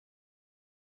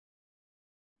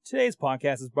Today's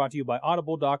podcast is brought to you by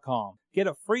Audible.com. Get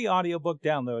a free audiobook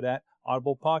download at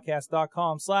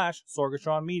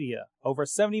audiblepodcast.com/Sorgatron Media. Over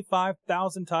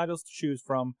 75,000 titles to choose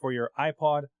from for your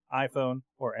iPod, iPhone,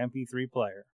 or MP3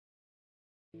 player.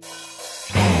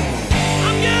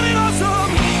 I'm getting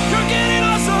awesome, you're getting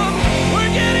awesome,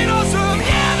 we're getting awesome,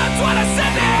 yeah, that's what I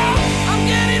said now. I'm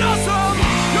getting awesome,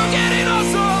 you're getting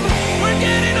awesome, we're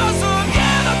getting awesome,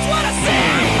 yeah, that's what I said.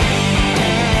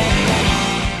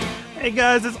 Hey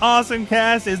guys, it's Awesome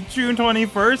Cast. It's June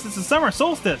 21st. It's the summer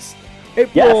solstice.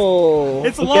 April.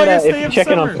 It's the longest day if you of check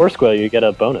in summer. on Foursquare, you get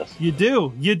a bonus. You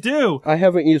do. I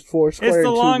haven't used Foursquare It's in the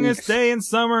 2 longest weeks. day in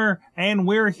summer, and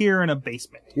we're here in a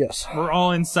basement. Yes. We're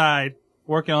all inside,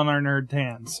 working on our nerd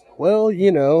tans. Well,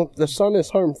 you know, the sun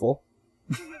is harmful.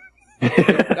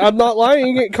 I'm not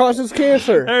lying. It causes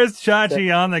cancer. There's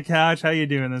Chachi on the couch. How you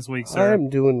doing this week, sir? I'm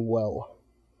doing well,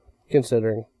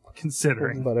 considering.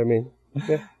 But I mean,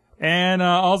 yeah. And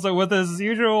also with us as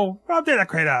usual, Rob De La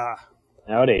Creta.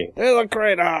 Howdy.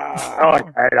 Illustrator.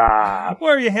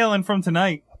 Where are you hailing from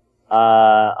tonight?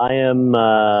 I am,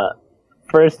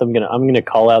 first I'm gonna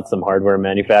call out some hardware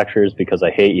manufacturers because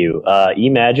I hate you.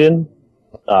 Imagine,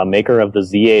 maker of the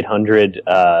Z800,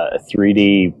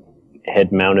 3D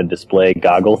head-mounted display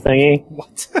goggle thingy.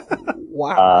 What?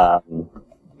 Wow.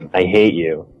 I hate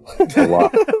you a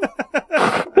lot.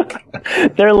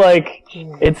 They're like,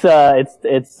 it's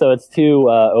two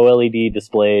OLED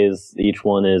displays. Each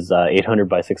one is 800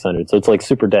 by 600, so it's like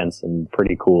super dense and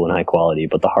pretty cool and high quality.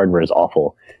 But the hardware is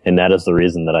awful, and that is the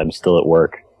reason that I'm still at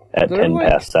work at They're 10 like-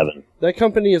 past 7. That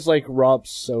company is like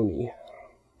Rob's Sony.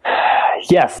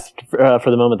 Yes, for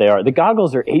the moment they are. The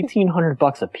goggles are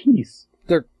 $1,800 a piece.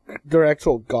 They're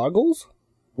actual goggles?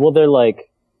 Well, they're like,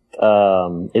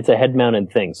 it's a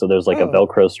head-mounted thing, so there's like a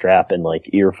Velcro strap and like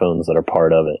earphones that are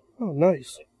part of it. Oh,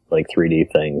 nice. Like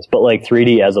 3D things, but like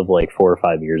 3D as of like 4 or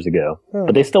 5 years ago. Oh.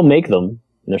 But they still make them, and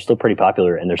they're still pretty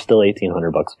popular, and they're still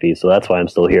 $1,800 a piece. So that's why I'm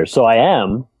still here. So I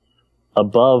am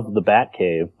above the Bat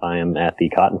Cave. I am at the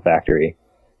Cotton Factory,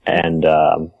 and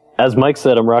as Mike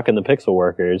said, I'm rocking the Pixel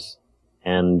Workers,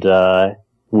 and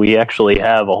we actually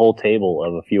have a whole table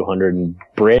of a few hundred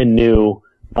brand new,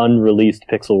 unreleased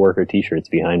Pixel Worker T-shirts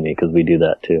behind me because we do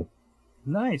that too.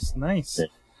 Nice. Yeah.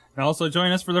 And also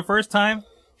join us for the first time,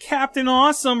 Captain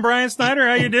Awesome, Brian Snyder.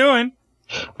 How you doing?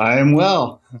 I am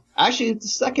well. Actually, it's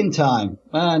the second time.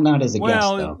 Not as a guest,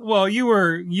 though. Well,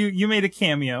 you made a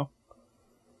cameo.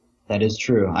 That is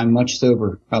true. I'm much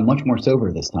more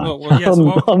sober this time. Well, yes.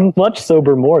 Well, I'm much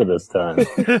sober more this time.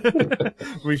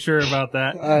 we sure about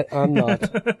that? I'm not.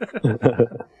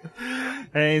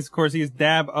 Hey, of course, he's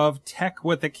Dab of Tech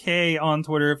with a K on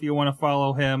Twitter if you want to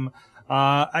follow him.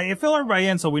 I fill everybody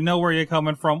in so we know where you're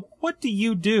coming from. What do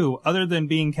you do other than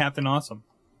being Captain Awesome?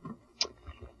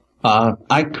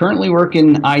 I currently work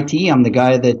in IT. I'm the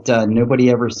guy that nobody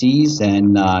ever sees,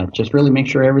 and just really make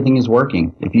sure everything is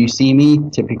working. If you see me,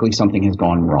 typically something has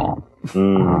gone wrong.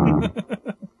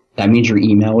 That means your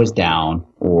email is down,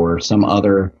 or some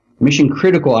other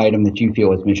mission-critical item that you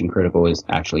feel is mission-critical is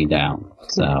actually down.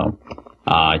 So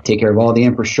take care of all the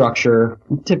infrastructure.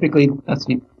 Typically, that's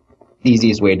the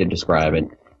easiest way to describe it.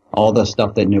 All the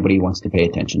stuff that nobody wants to pay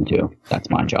attention to. That's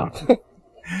my job.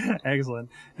 Excellent.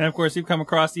 And of course, you've come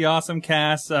across the Awesome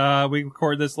Cast. We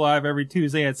record this live every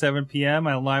Tuesday at 7 p.m.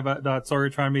 at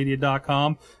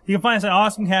live.sorgatronmedia.com. You can find us at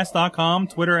awesomecast.com,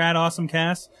 Twitter at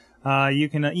awesomecast. You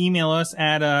can email us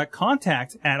at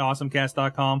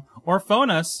contact@awesomecast.com or phone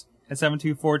us at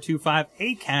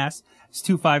 724-258-CAST. It's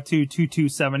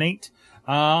 252-2278.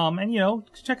 And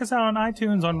check us out on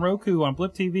iTunes, on Roku, on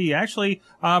Blip TV. Actually,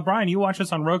 Brian, you watch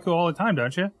us on Roku all the time,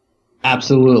 don't you?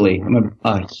 Absolutely. I'm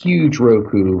a huge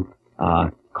Roku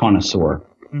connoisseur.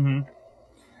 Mm-hmm.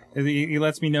 He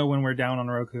lets me know when we're down on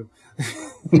Roku,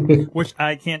 which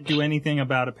I can't do anything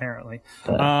about apparently.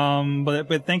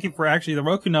 But thank you for actually the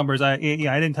Roku numbers. I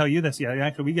didn't tell you this yet.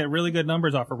 Actually, we get really good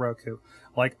numbers off of Roku.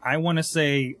 Like, I want to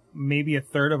say maybe a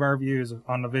third of our views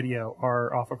on the video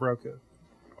are off of Roku,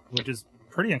 which is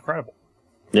pretty incredible.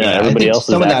 Yeah, everybody else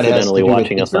is accidentally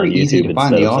watching us on YouTube It's very easy to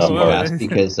find the instead of Awesome South Park. Cast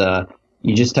because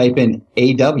you just type in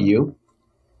AW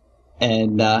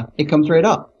and it comes right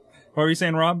up. What were you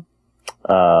saying, Rob?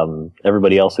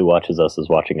 Everybody else who watches us is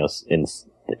watching us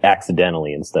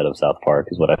accidentally instead of South Park,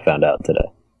 is what I found out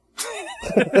today.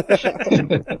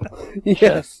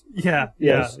 Yes. Yeah.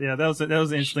 That was an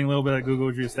interesting little bit of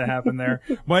Google juice that happened there.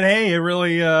 But hey, it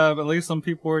really, at least some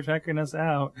people were checking us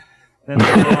out.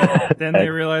 Then they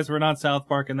realize we're not South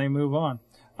Park and they move on.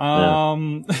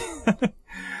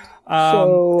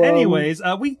 So, anyways,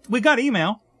 we got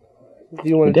email. Do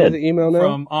you want to do the email now?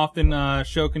 From often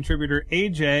show contributor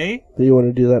AJ, Do you want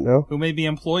to do that now? who may be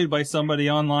employed by somebody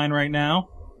online right now.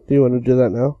 Do you want to do that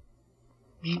now?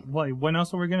 Wait, when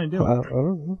else are we going to do I it?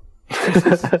 don't know.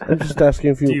 I'm just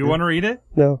asking if you. Do you want to read it?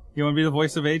 No. You want to be the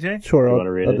voice of AJ? Sure, You I'll,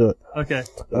 wanna read I'll it? do it. Okay.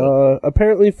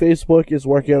 Apparently, Facebook is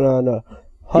working on a.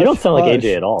 You don't sound like hush-hush.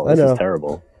 AJ at all. I This know. is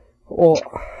terrible. Well,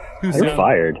 Who You're sounds,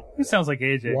 fired. who sounds like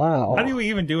AJ? Wow. How do we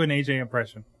even do an AJ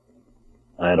impression?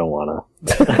 I don't wanna.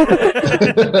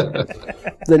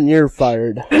 then you're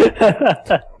fired.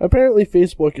 Apparently,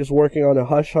 Facebook is working on a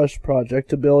hush-hush project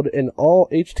to build an all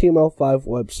HTML5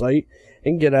 website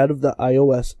and get out of the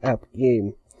iOS app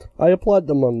game. I applaud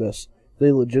them on this.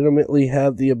 They legitimately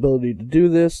have the ability to do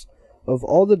this. Of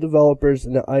all the developers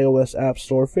in the iOS App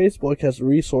Store, Facebook has the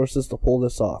resources to pull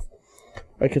this off.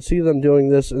 I could see them doing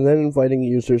this and then inviting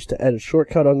users to add a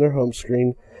shortcut on their home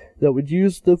screen that would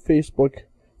use the Facebook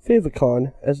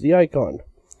favicon as the icon.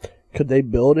 Could they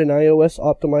build an iOS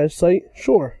optimized site?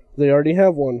 Sure, they already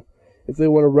have one. If they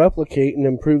want to replicate and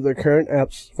improve their current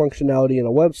app's functionality in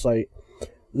a website,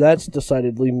 that's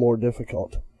decidedly more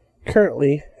difficult.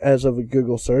 Currently, as of a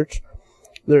Google search,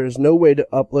 there is no way to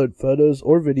upload photos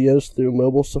or videos through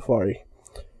mobile Safari.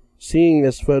 Seeing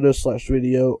as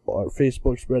photos/video are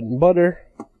Facebook's bread and butter,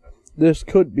 this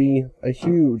could be a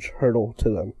huge hurdle to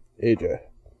them. AJ.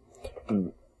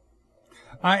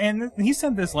 And he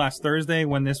said this last Thursday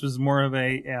when this was more of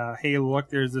a, hey, look,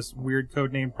 there's this weird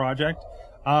codename project.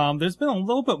 There's been a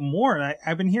little bit more.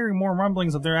 I've been hearing more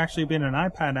rumblings of there actually been an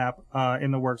iPad app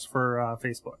in the works for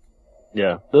Facebook.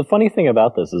 Yeah. The funny thing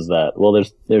about this is that, well,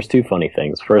 there's two funny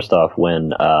things. First off,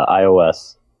 when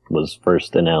iOS was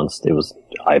first announced, it was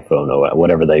iPhone or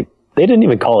whatever they didn't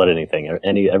even call it anything.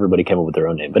 Everybody came up with their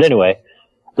own name. But anyway,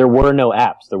 there were no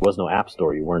apps. There was no app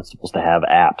store. You weren't supposed to have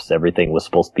apps. Everything was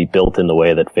supposed to be built in the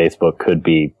way that Facebook could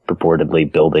be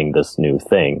purportedly building this new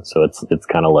thing. So it's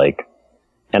kind of like,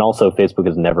 and also Facebook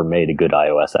has never made a good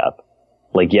iOS app.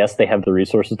 Like, yes, they have the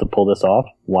resources to pull this off.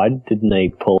 Why didn't they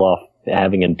pull off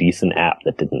having a decent app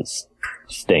that didn't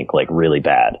stink like really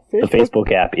bad? The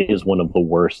Facebook app is one of the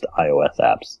worst iOS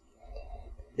apps.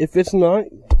 If it's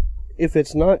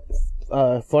not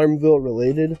Farmville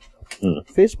related,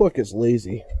 Facebook is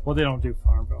lazy. Well, they don't do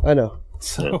Farmville. I know.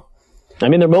 So, I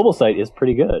mean, their mobile site is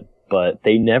pretty good, but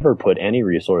they never put any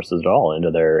resources at all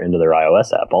into their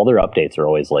iOS app. All their updates are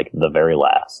always like the very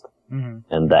last.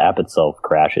 mm-hmm. And the app itself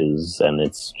crashes, and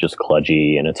it's just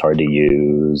kludgy, and it's hard to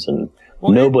use, and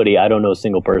Well, I don't know a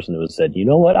single person who has said, you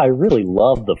know what, I really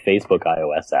love the Facebook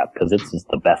iOS app because it's just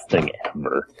the best thing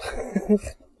ever.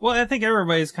 Well, I think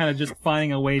everybody's kind of just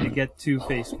finding a way to get to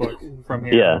Facebook from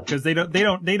here. Yeah. Because they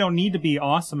don't need to be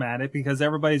awesome at it because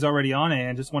everybody's already on it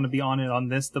and just want to be on it on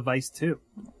this device too.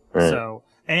 Right. So,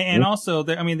 and also,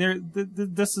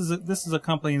 this is a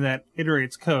company that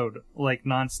iterates code like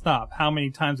nonstop. How many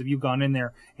times have you gone in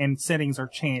there and settings are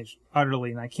changed utterly,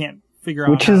 and I can't figure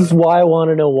out. Which is why I want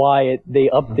to know why they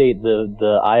update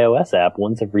the iOS app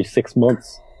once every 6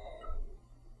 months.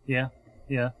 Yeah.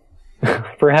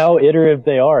 For how iterative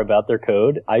they are about their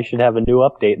code, I should have a new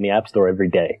update in the App Store every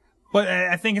day. But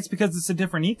I think it's because it's a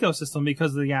different ecosystem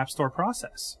because of the App Store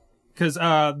process. Because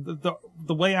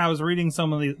the way I was reading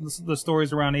some of the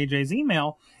stories around AJ's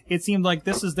email, it seemed like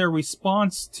this is their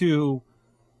response to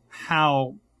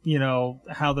how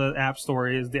the App Store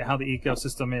is, how the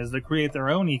ecosystem is. They create their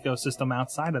own ecosystem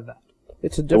outside of that.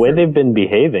 It's a The way different. they've been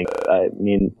behaving, I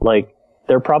mean, like,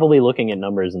 they're probably looking at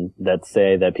numbers that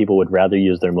say that people would rather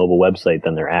use their mobile website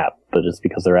than their app, but it's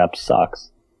because their app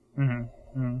sucks.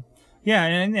 Yeah,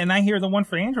 and I hear the one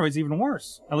for Android's even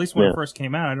worse. At least when Yeah. it first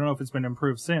came out. I don't know if it's been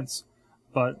improved since.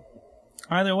 But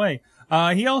either way.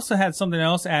 He also had something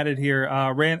else added here.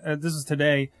 This is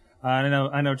today. I know,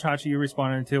 Chachi, you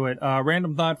responded to it.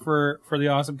 Random thought for the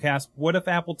Awesome Cast. What if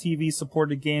Apple TV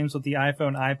supported games with the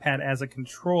iPhone, iPad as a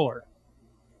controller?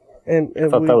 And I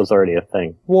thought that was already a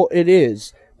thing. Well, it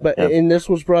is, but Yep. and this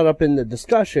was brought up in the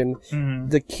discussion.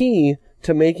 The key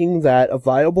to making that a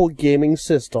viable gaming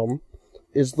system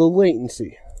is the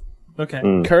latency.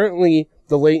 Okay. Currently,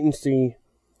 the latency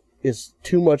is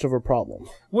too much of a problem.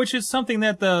 Which is something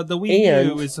that the Wii U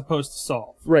And- is supposed to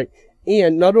solve. Right.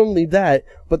 And not only that,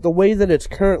 but the way that it's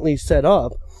currently set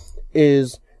up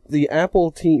is the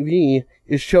Apple TV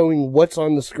is showing what's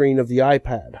on the screen of the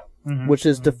iPad, which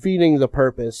is defeating the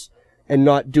purpose and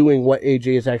not doing what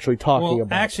AJ is actually talking Well,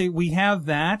 about. actually, we have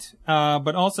that,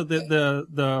 but also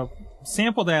the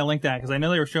sample that I linked at, because I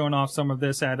know they were showing off some of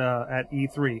this at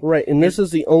E3. Right, and this is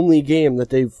the only game that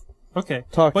they've Okay.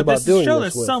 talked but about this doing show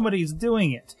this that with. somebody's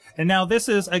doing it. And now this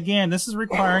is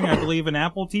requiring, I believe, an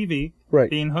Apple TV Right.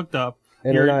 being hooked up.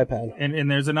 And an iPad. And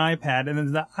there's an iPad, and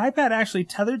is the iPad actually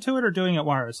tethered to it or doing it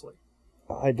wirelessly?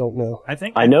 I don't know.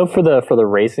 I know for the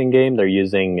racing game they're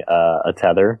using a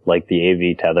tether, like the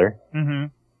AV tether. Mm-hmm.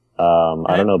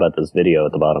 I don't know about this video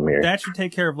at the bottom here. That should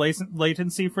take care of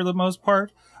latency for the most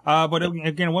part. But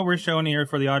again, what we're showing here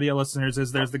for the audio listeners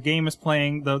is the game is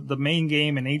playing, the main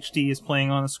game in HD is playing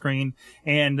on the screen,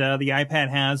 and the iPad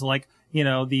has like,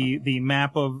 the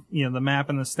map of, the map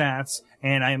and the stats,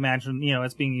 and I imagine,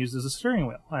 it's being used as a steering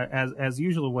wheel, as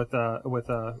usual with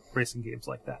racing games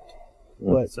like that.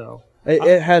 But So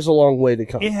it has a long way to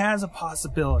come. it has a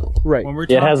possibility. Right. When we're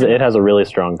It has talking- it has a really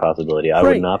strong possibility. I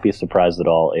Right. would not be surprised at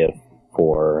all if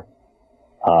for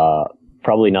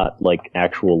probably not like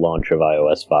actual launch of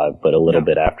iOS 5, but a little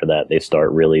bit after that they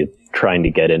start really trying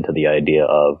to get into the idea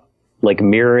of like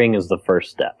mirroring is the first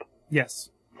step.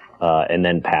 Yes. And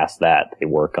then past that, they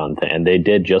work on and they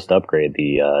did just upgrade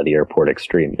the Airport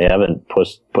Extreme. They haven't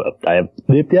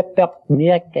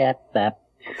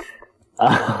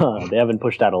they haven't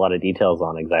pushed out a lot of details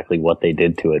on exactly what they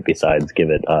did to it besides give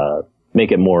it,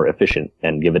 make it more efficient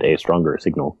and give it a stronger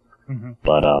signal. Mm-hmm.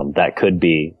 But, that could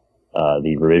be,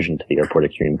 the revision to the Airport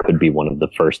Extreme could be one of the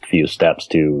first few steps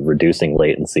to reducing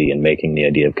latency and making the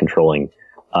idea of controlling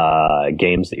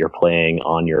games that you're playing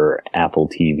on your Apple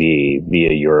TV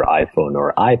via your iPhone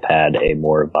or iPad a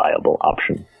more viable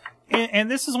option.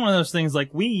 And this is one of those things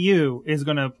like Wii U is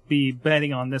going to be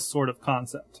betting on this sort of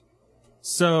concept.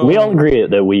 So We all agree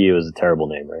that Wii U is a terrible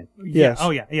name, right? Yes. Oh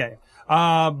yeah.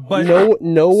 But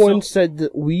No one said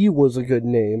that Wii was a good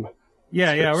name.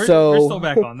 yeah, we're So- still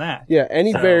back on that. Yeah,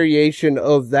 any variation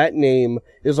of that name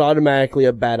is automatically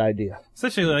a bad idea.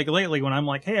 Especially like lately when I'm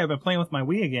like, hey, I've been playing with my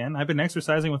Wii again. I've been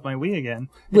exercising with my Wii again.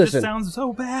 It Listen. just sounds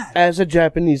so bad. As a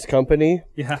Japanese company,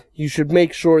 Yeah. you should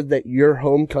make sure that your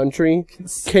home country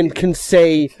can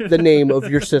say the name of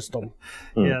your system.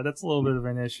 Yeah, that's a little bit of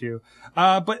an issue.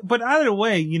 But either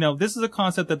way, this is a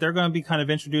concept that they're going to be kind of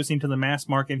introducing to the mass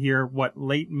market here,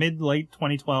 mid-late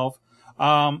 2012.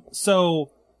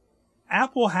 So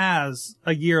Apple has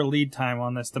a year lead time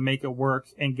on this to make it work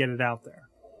and get it out there.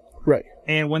 Right.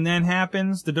 And when that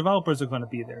happens, the developers are going to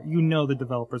be there. The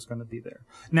developers are going to be there.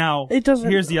 Now, It doesn't-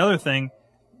 here's the other thing.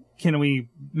 Can we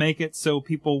make it so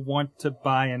people want to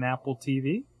buy an Apple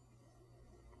TV?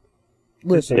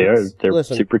 Listen. They're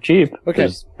listen. super cheap. Okay.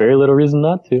 There's very little reason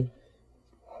not to.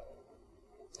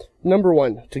 Number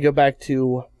one, to go back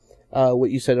to what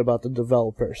you said about the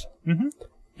developers. Mm-hmm.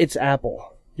 It's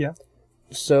Apple. Yeah.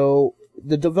 So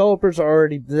the developers are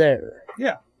already there.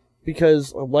 Yeah.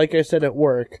 Because, like I said at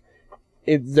work,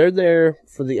 if they're there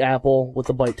for the apple with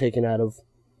the bite taken out of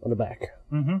on the back.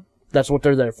 Mm-hmm. That's what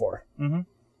they're there for. Mm-hmm.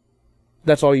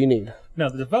 That's all you need. No,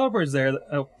 the developers there.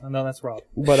 Oh, no, that's Rob.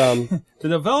 But The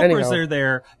developers Anyhow. are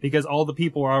there because all the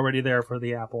people are already there for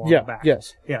the Apple on yeah, the back.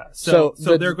 yes, Yeah. So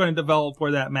So the- they're going to develop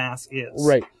where that mass is.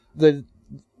 right. The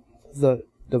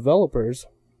developers,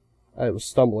 I was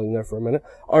stumbling there for a minute,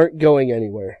 aren't going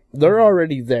anywhere. They're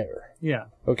already there. Yeah.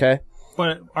 Okay.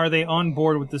 But are they on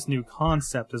board with this new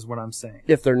concept is what I'm saying.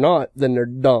 If they're not, then they're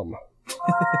dumb.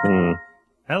 Hmm.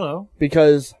 Hello.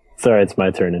 Because Sorry, it's my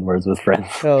turn in Words with Friends.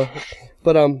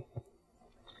 but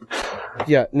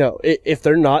yeah, no. If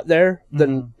they're not there,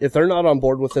 then if they're not on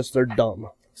board with this, they're dumb.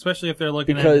 Especially if they're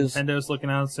looking Because- at Nintendo's looking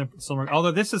out similar.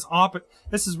 Although this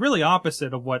is really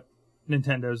opposite of what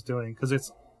Nintendo's doing because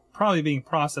it's probably being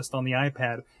processed on the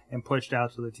iPad and pushed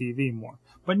out to the TV more.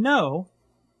 But no,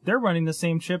 they're running the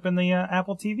same chip in the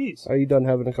Apple TVs. Are you done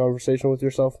having a conversation with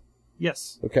yourself?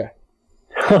 Yes. Okay.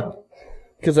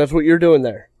 Because that's what you're doing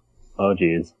there. Oh,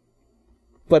 geez.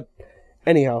 But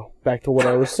anyhow, back to what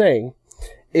I was saying.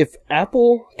 If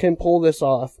Apple can pull this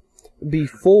off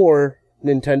before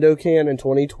Nintendo can in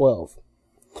 2012,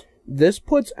 this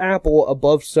puts Apple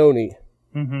above Sony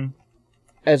Mm-hmm.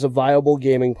 as a viable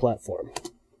gaming platform.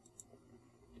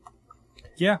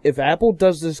 Yeah. If Apple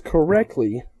does this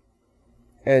correctly,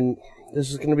 and this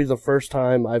is going to be the first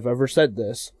time I've ever said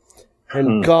this,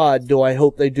 and God, do I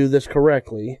hope they do this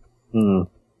correctly. Hmm.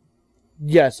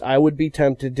 Yes, I would be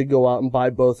tempted to go out and buy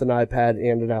both an iPad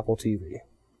and an Apple TV.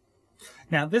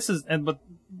 Now this is, but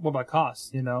what about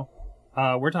costs?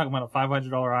 We're talking about a $500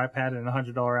 iPad and a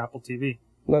 $100 Apple TV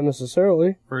Not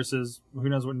necessarily. versus who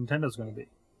knows what Nintendo's going to be.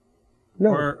 No.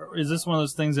 Or is this one of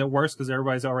those things that works because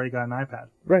everybody's already got an iPad?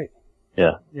 Right.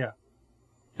 Yeah. Yeah.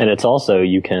 And it's also,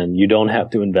 you don't have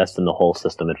to invest in the whole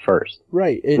system at first.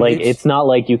 Right. It's not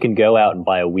like you can go out and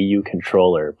buy a Wii U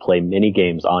controller, play mini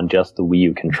games on just the Wii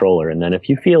U controller, and then if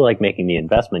you feel like making the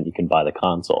investment, you can buy the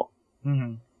console.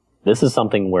 Mm-hmm. This is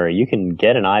something where you can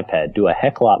get an iPad, do a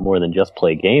heck lot more than just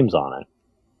play games on it,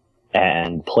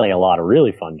 and play a lot of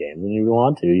really fun games. And if you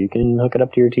want to, you can hook it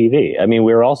up to your TV. I mean,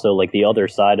 we're also like the other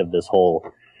side of this whole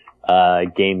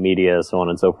game media, so on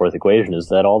and so forth equation is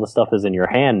that all the stuff is in your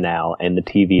hand now, and the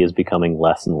TV is becoming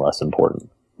less and less important.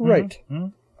 Right. Mm-hmm.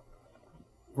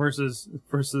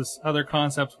 Versus other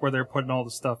concepts where they're putting all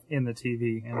the stuff in the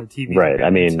TV, and the TV Right. I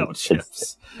mean, chips.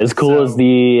 it's as cool as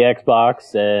the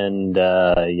Xbox, and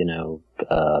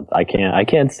I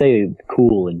can't say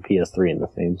cool and PS3 in the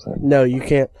same sense. No, you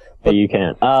can't. But you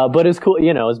can't. But it's cool,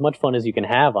 as much fun as you can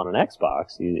have on an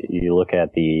Xbox. You look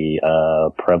at the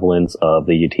prevalence of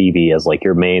the TV as like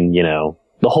your main,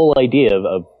 the whole idea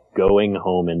of going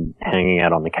home and hanging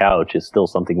out on the couch is still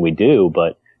something we do,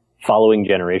 but following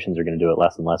generations are going to do it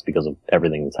less and less because of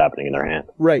everything that's happening in their hand.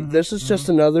 Right. This is just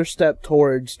another step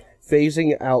towards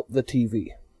phasing out the TV.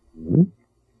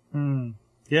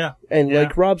 Yeah. And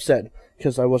like Rob said,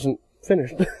 because I wasn't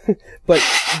finished, but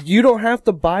you don't have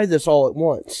to buy this all at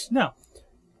once. No.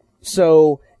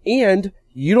 So, and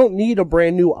you don't need a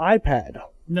brand new iPad.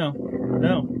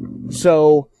 No.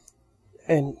 So,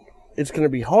 and it's going to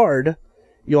be hard.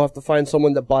 You'll have to find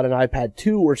someone that bought an iPad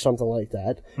 2 or something like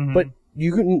that. But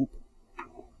you can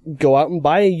go out and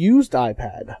buy a used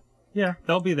iPad. Yeah,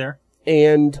 they'll be there.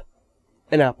 And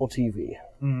an Apple TV.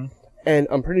 And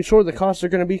I'm pretty sure the costs are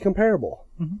going to be comparable.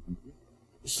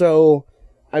 So,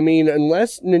 I mean,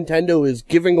 unless Nintendo is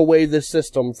giving away this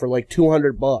system for like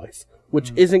 $200,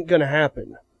 which isn't going to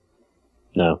happen.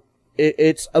 No.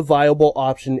 It's a viable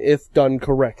option if done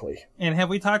correctly. And have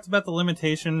we talked about the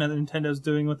limitation that Nintendo's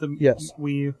doing with the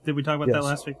Wii U? Did we talk about that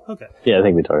last week? Okay. Yeah, I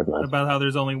think we talked about it. About how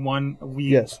there's only one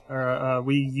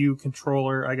Wii U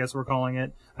controller, I guess we're calling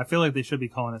it. I feel like they should be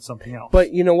calling it something else.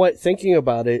 But you know what? Thinking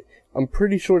about it, I'm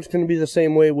pretty sure it's going to be the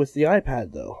same way with the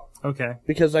iPad, though. Okay.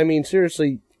 Because, I mean,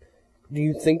 seriously, do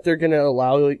you think they're going to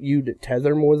allow you to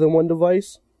tether more than one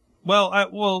device?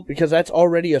 Well, because that's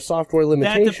already a software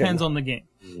limitation. That depends on the game.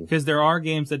 Because there are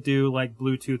games that do like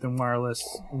Bluetooth and wireless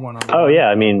one-on-one. Oh yeah,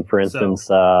 I mean, for instance,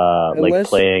 like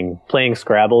playing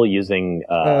Scrabble using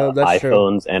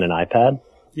iPhones and an iPad.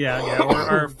 Yeah.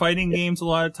 Or fighting games a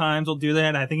lot of times will do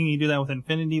that. I think you can do that with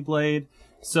Infinity Blade.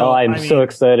 So I'm so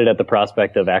excited at the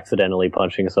prospect of accidentally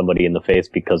punching somebody in the face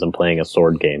because I'm playing a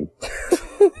sword game.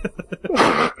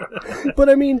 But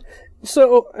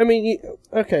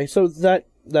okay, so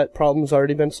that problem's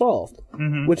already been solved.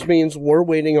 Which means we're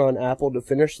waiting on Apple to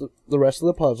finish the rest of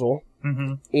the puzzle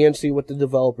and see what the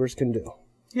developers can do.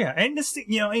 Yeah, and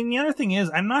and the other thing is,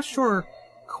 I'm not sure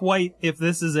quite if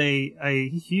this is a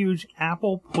huge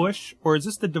Apple push or is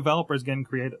this the developers getting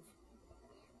creative?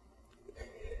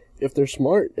 If they're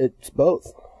smart, it's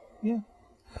both. Yeah.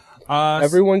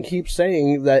 Everyone keeps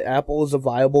saying that Apple is a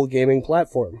viable gaming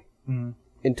platform.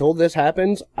 Until this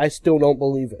happens, I still don't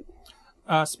believe it.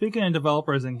 Speaking of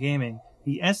developers and gaming,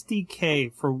 the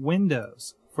SDK for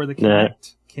Windows for the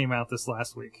Kinect came out this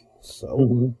last week.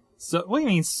 So? So what do you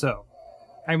mean so?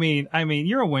 I mean,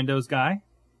 you're a Windows guy.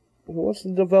 What's the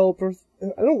developer?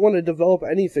 I don't want to develop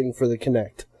anything for the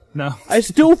Kinect. No. I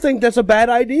still think that's a bad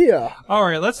idea. All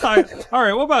right, let's talk. All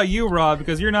right, what about you, Rob?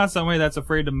 Because you're not somebody that's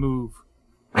afraid to move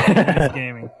in this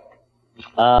gaming.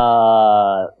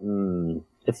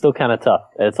 It's still kind of tough.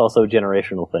 It's also a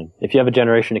generational thing. If you have a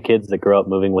generation of kids that grow up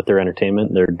moving with their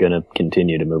entertainment, they're going to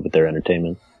continue to move with their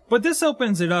entertainment. But this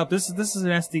opens it up. This is an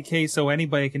SDK, so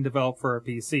anybody can develop for a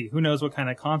PC. Who knows what kind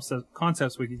of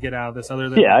concepts we could get out of this other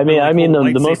than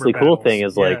the mostly cool thing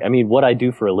is what I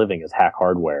do for a living is hack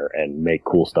hardware and make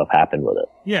cool stuff happen with it.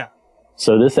 Yeah.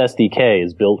 So this SDK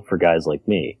is built for guys like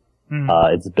me.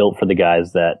 It's built for the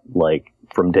guys that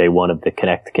from day one of the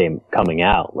Kinect coming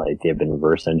out, they've been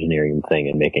reverse engineering the thing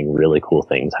and making really cool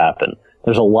things happen.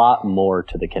 There's a lot more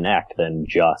to the Kinect than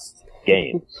just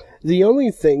games. The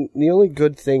only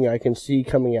good thing I can see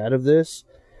coming out of this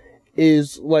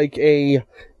is like a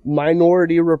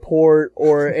Minority Report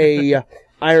or a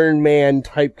Iron Man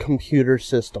type computer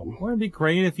system. Wouldn't it be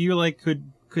great if you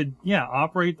could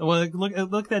operate? Well, look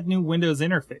at that new Windows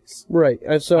interface. Right.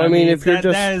 So I mean, if you're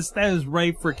just that is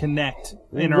ripe for Kinect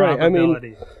interoperability. Right. I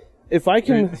mean, if I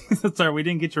can, sorry, we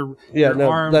didn't get your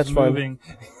arms that's moving.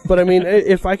 Fine. But I mean,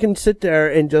 if I can sit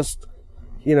there and just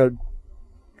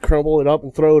crumble it up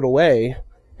and throw it away,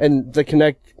 and the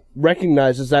Kinect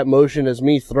recognizes that motion as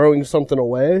me throwing something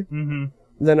away,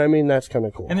 then I mean that's kind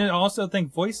of cool. And then also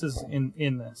think voices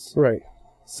in this. Right.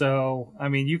 So I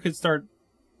mean, you could start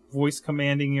voice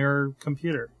commanding your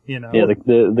computer. Yeah,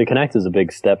 the Kinect is a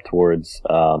big step towards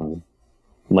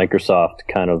Microsoft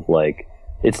kind of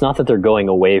it's not that they're going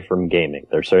away from gaming.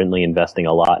 They're certainly investing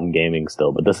a lot in gaming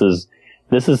still, but this is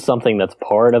something that's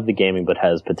part of the gaming but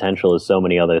has potential as so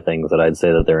many other things that I'd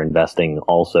say that they're investing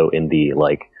also in the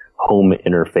home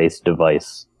interface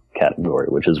device category,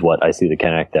 which is what I see the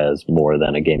Kinect as more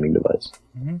than a gaming device.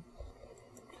 Mm-hmm.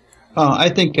 I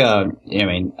think, I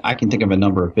mean, I can think of a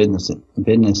number of business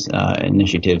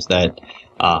initiatives that,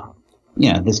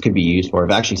 this could be used for.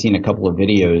 I've actually seen a couple of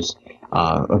videos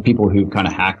of people who kind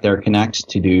of hack their Kinects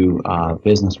to do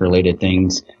business-related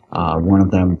things. One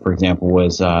of them, for example,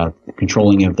 was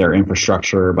controlling of their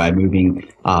infrastructure by moving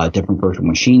different virtual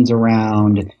machines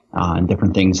around and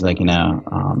different things like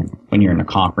when you're in a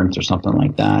conference or something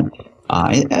like that.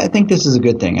 I think this is a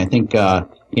good thing. I think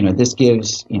this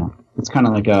gives it's kind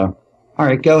of like all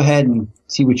right, go ahead and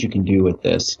see what you can do with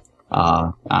this.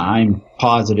 I'm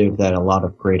positive that a lot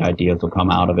of great ideas will come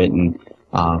out of it, and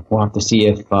we'll have to see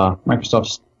if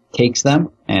Microsoft takes them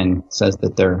and says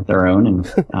that they're their own and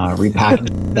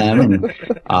repackage them and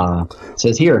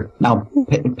says, here, now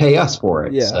pay us for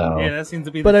it. Yeah. Yeah, that seems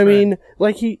to be. But the I trend.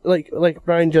 mean, like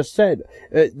Brian just said,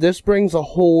 this brings a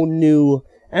whole new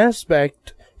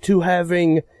aspect to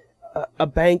having a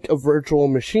bank of virtual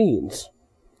machines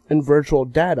and virtual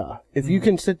data. If you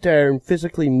can sit there and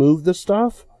physically move the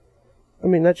stuff, I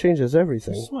mean, that changes I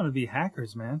everything. just want to be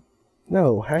hackers, man.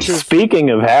 No, hackers. Speaking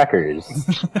of hackers,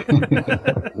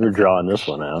 we're drawing this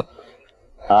one out.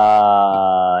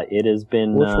 It has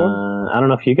been. Which one? I don't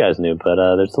know if you guys knew, but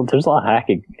there's a lot of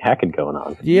hacking going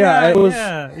on. Yeah, it was.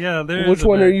 yeah. There Which is a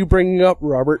one bit. are you bringing up,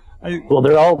 Robert? Well,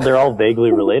 they're all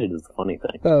vaguely related. Is the funny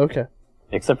thing, Oh, okay.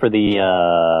 except for the.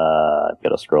 I've got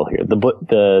to scroll here.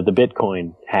 The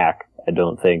Bitcoin hack. I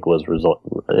don't think was result.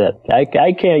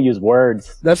 I can't use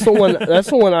words. That's the one.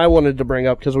 That's the one I wanted to bring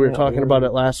up because we were talking about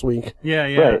it last week. Yeah.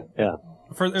 Right. Yeah.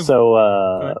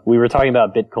 So we were talking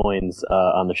about bitcoins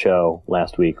on the show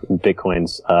last week.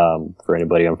 Bitcoins, for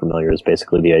anybody unfamiliar, is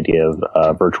basically the idea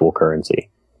of virtual currency,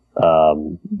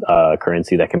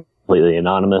 currency that can be completely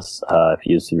anonymous. If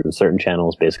used through certain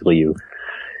channels, basically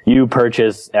you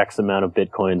purchase X amount of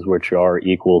bitcoins, which are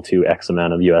equal to X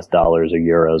amount of US dollars or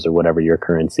euros or whatever your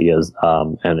currency is,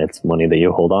 and it's money that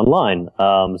you hold online.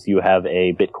 So you have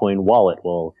a Bitcoin wallet.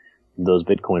 Well, those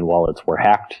Bitcoin wallets were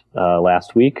hacked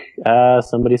last week.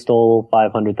 Somebody stole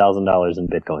 $500,000 in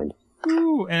Bitcoin.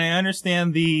 Ooh, and I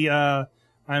understand the I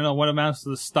don't know what amounts to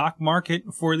the stock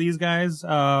market for these guys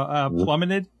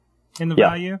plummeted in the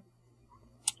value.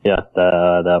 Yeah,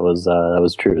 that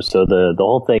was true. So the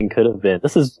whole thing could have been.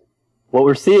 This is what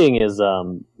we're seeing is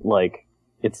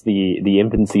it's the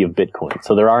infancy of Bitcoin.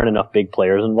 So there aren't enough big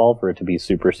players involved for it to be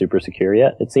super secure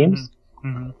yet. It seems.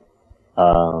 Mm-hmm.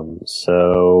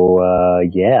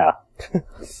 Yeah.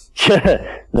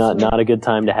 not a good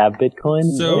time to have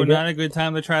Bitcoin. So not a good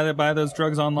time to try to buy those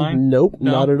drugs online? Nope,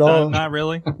 No, not at all. Not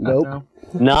really? Nope. No.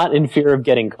 Not in fear of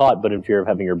getting caught, but in fear of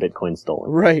having your Bitcoin stolen.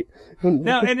 Right.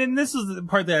 Now, and then this is the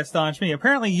part that astonished me.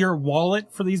 Apparently your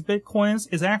wallet for these Bitcoins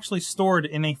is actually stored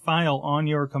in a file on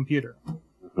your computer.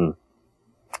 Mm-hmm.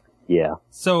 Yeah.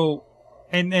 So,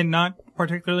 and not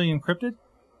particularly encrypted?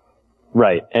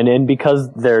 Right. And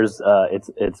because there's,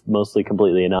 it's mostly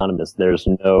completely anonymous, there's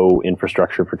no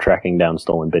infrastructure for tracking down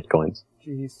stolen Bitcoins.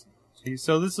 Jeez.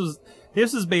 So this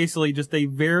is basically just a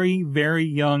very, very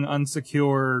young,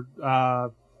 unsecure,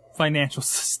 financial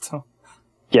system.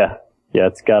 Yeah. Yeah.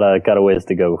 It's got a ways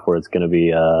to go before it's going to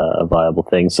be a viable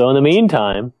thing. So in the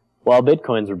meantime, while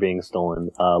Bitcoins were being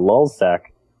stolen, LulzSec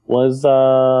was,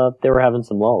 they were having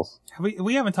some lulls.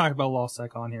 We haven't talked about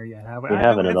LulzSec on here yet, have we? We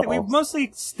haven't at all. We've mostly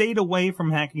stayed away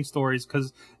from hacking stories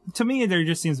because, to me, there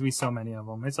just seems to be so many of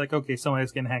them. It's like, okay,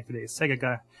 somebody's getting hacked today. Sega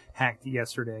got hacked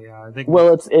yesterday. I think.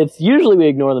 Well, it's usually we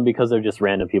ignore them because they're just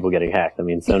random people getting hacked. I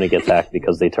mean, Sony gets hacked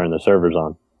because they turn their servers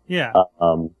on. Yeah.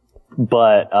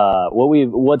 But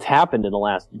what's happened in the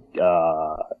last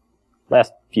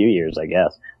few years, I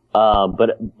guess.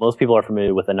 But most people are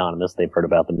familiar with Anonymous. They've heard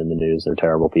about them in the news. They're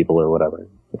terrible people or whatever.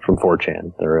 From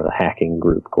 4chan. They're a hacking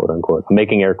group, quote unquote. I'm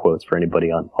making air quotes for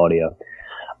anybody on audio.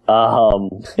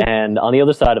 And on the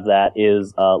other side of that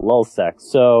is, LulzSec.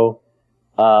 So,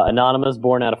 Anonymous,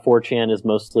 born out of 4chan, is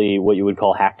mostly what you would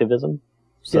call hacktivism.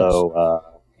 So,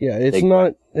 yeah,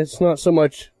 it's not so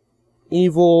much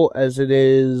evil as it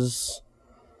is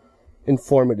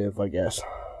informative, I guess.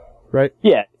 Right?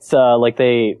 Yeah, it's like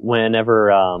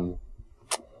whenever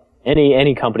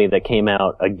any company that came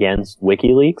out against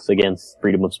WikiLeaks, against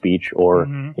freedom of speech, or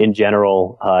in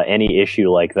general any issue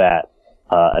like that,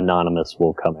 Anonymous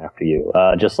will come after you.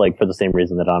 Just like for the same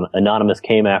reason that Anonymous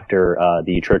came after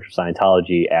the Church of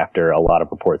Scientology after a lot of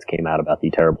reports came out about the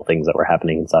terrible things that were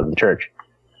happening inside of the church.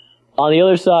 On the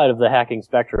other side of the hacking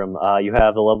spectrum, you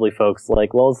have the lovely folks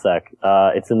like LulzSec.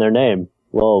 It's in their name.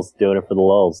 Lulz, doing it for the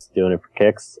lulz, doing it for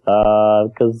kicks,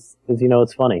 cause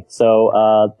it's funny.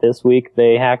 So, this week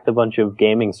they hacked a bunch of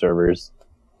gaming servers,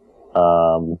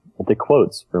 The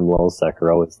quotes from Lulzsec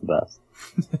are always the best.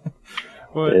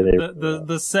 Well,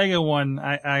 the Sega one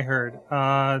I heard.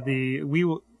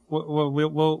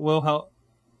 We'll help.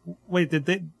 Wait, did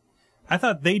they? I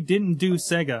thought they didn't do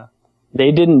Sega.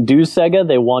 They didn't do Sega.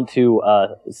 They want to.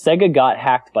 Sega got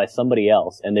hacked by somebody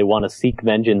else, and they want to seek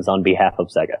vengeance on behalf of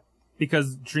Sega.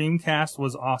 Because Dreamcast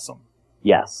was awesome.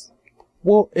 Yes.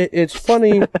 Well, it's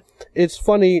funny. It's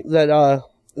funny that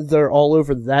they're all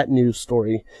over that news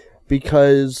story,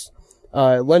 because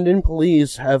London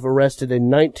police have arrested a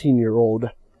 19-year-old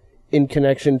in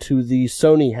connection to the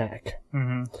Sony hack,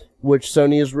 which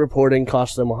Sony is reporting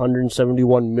cost them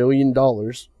 $171 million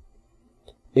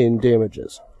in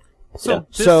damages. So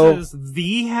this is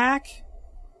the hack?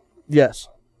 Yes.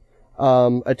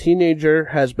 A teenager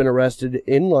has been arrested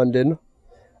in London,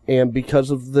 and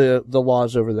because of the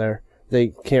laws over there,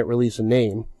 they can't release a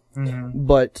name.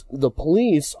 But the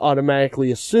police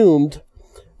automatically assumed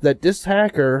that this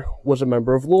hacker was a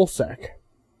member of Lulzsec,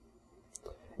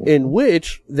 in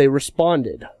which they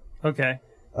responded. Okay.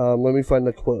 Let me find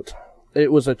the quote.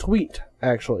 It was a tweet,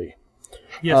 actually.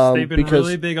 Yes, they've been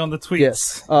really big on the tweets.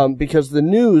 Yes, because the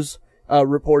news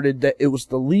reported that it was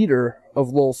the leader of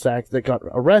Lulzsec that got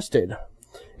arrested,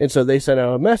 and so they sent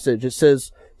out a message. It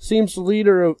says, "Seems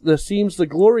the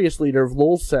glorious leader of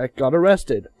Lulzsec got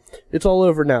arrested. It's all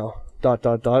over now. ...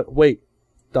 Wait. ...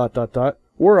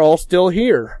 We're all still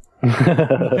here."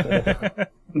 And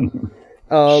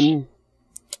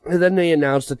then they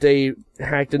announced that they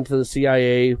hacked into the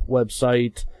CIA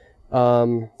website,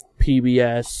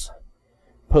 PBS,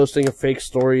 posting a fake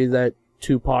story that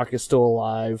Tupac is still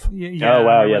alive. Yeah, oh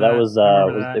wow, yeah, that was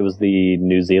it was the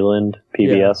New Zealand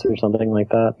PBS or something like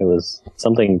that. It was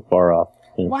something far off.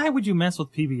 Yeah. Why would you mess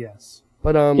with PBS?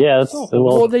 But yeah,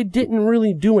 well, they didn't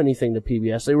really do anything to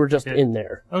PBS. They were just in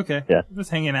there. Okay. Yeah.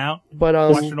 Just hanging out. But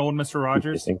watching old Mr.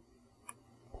 Rogers.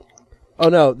 Oh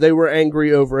no, they were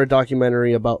angry over a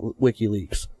documentary about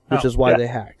WikiLeaks, which is why they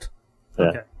hacked.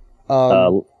 Yeah.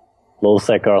 Okay.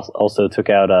 Lulzsec also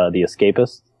took out The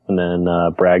Escapist, and then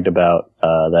bragged about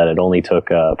that it only took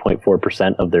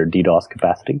 0.4% of their DDoS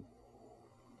capacity.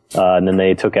 And then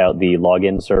they took out the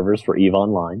login servers for EVE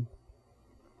Online.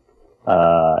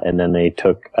 And then they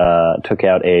took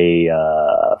out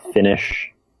a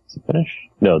Finnish. Is it Finnish?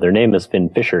 No, their name is Finn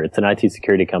Fisher. It's an IT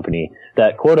security company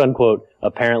that, quote unquote,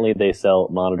 apparently they sell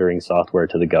monitoring software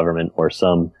to the government or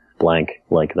some blank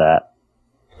like that.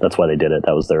 That's why they did it.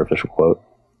 That was their official quote.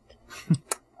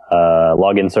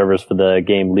 Login servers for the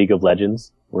game League of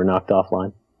Legends were knocked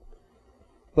offline.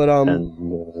 But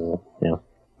yeah.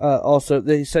 Also,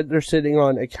 they said they're sitting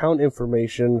on account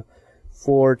information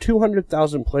for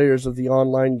 200,000 players of the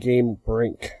online game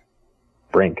Brink.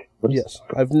 Brink. Yes,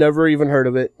 I've never even heard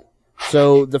of it.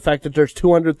 So the fact that there's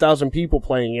 200,000 people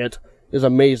playing it is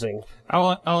amazing.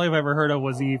 All I've ever heard of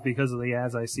was EVE because of the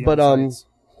ads I see. But on sites.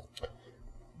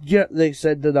 Yeah, they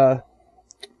said that.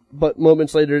 But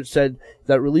moments later, it said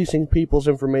that releasing people's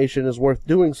information is worth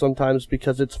doing sometimes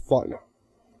because it's fun.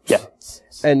 Yeah.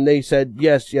 And they said,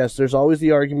 yes, there's always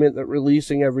the argument that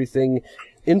releasing everything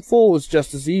in full is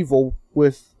just as evil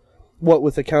with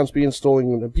accounts being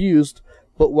stolen and abused.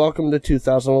 But welcome to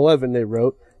 2011, they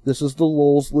wrote. This is the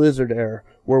Lulz Lizard era,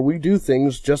 where we do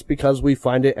things just because we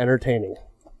find it entertaining.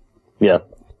 Yeah.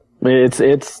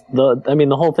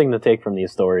 The whole thing to take from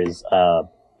these stories,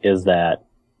 is that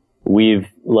we've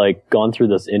gone through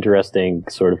this interesting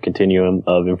sort of continuum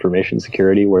of information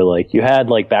security where you had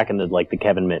back in the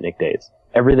Kevin Mitnick days,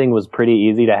 everything was pretty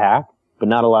easy to hack, but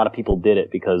not a lot of people did it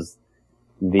because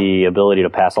the ability to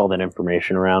pass all that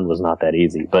information around was not that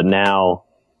easy. But now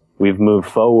we've moved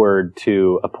forward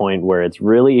to a point where it's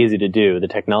really easy to do. The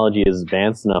technology is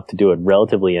advanced enough to do it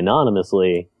relatively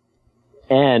anonymously,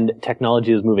 and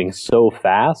technology is moving so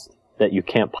fast that you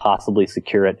can't possibly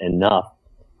secure it enough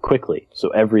quickly. So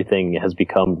everything has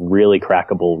become really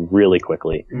crackable really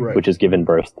quickly, which has given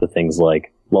birth to things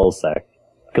like Lulzsec,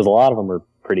 because a lot of them are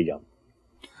pretty young.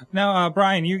 Now,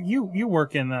 Brian, you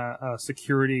work in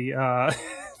security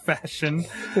fashion.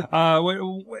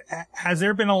 Has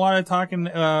there been a lot of talking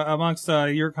amongst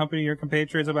your company, your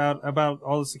compatriots about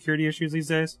all the security issues these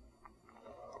days?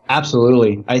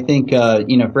 Absolutely. I think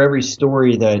for every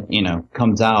story that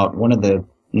comes out, one of the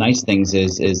nice things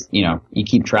is you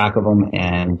keep track of them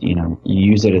and you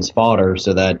use it as fodder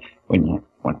so that when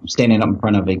I'm standing up in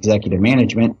front of executive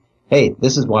management, hey,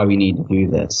 this is why we need to do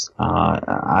this.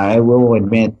 I will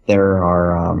admit there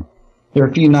are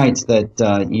a few nights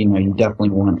that you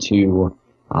definitely want to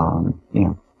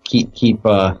keep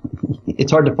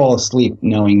it's hard to fall asleep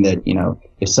knowing that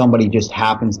if somebody just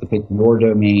happens to pick your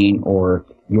domain or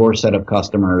your set of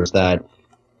customers that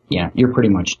you're pretty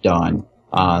much done.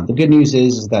 The good news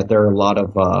is that there are a lot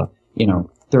of,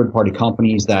 third-party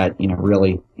companies that,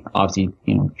 really obviously,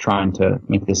 trying to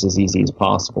make this as easy as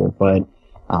possible. But,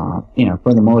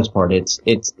 for the most part, it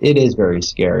is very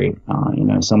scary.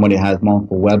 Somebody has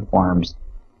multiple web farms,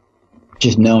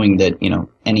 just knowing that,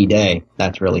 any day,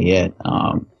 that's really it.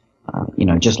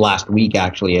 Just last week,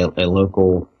 actually, a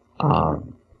local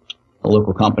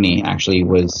company actually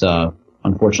was,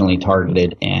 unfortunately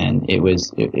targeted, and it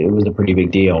was a pretty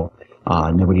big deal.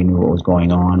 Nobody knew what was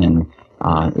going on, and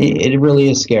it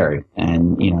really is scary.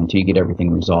 And until you get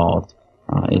everything resolved,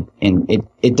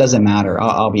 it doesn't matter.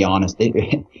 I'll be honest.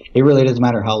 It really doesn't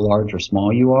matter how large or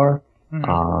small you are.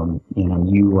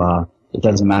 It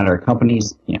doesn't matter.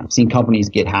 Companies, I've seen companies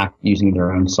get hacked using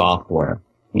their own software,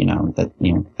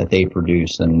 that they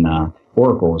produce, and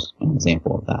Oracle's an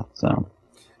example of that. So.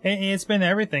 It's been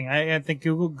everything. I think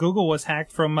Google was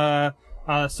hacked from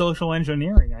social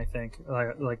engineering. I think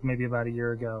like maybe about a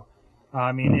year ago.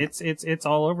 I mean, it's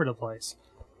all over the place.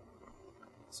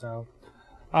 So,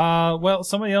 well,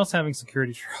 somebody else having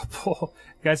security trouble.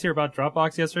 You guys hear about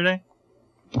Dropbox yesterday?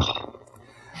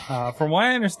 From what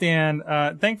I understand,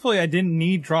 thankfully I didn't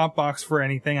need Dropbox for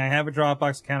anything. I have a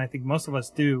Dropbox account. I think most of us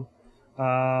do.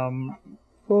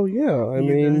 Well, yeah, I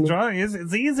mean...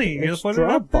 It's easy. You just put it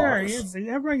up there.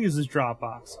 Everybody uses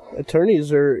Dropbox.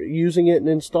 Attorneys are using it and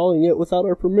installing it without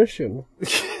our permission.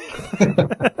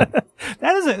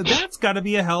 That's got to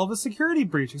be a hell of a security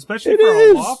breach, especially for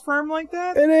a law firm like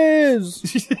that. It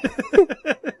is!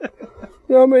 You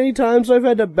know how many times I've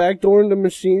had to backdoor into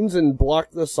machines and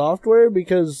block the software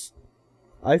because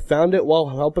I found it while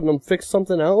helping them fix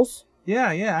something else? Yeah.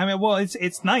 I mean, well,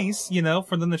 it's nice,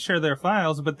 for them to share their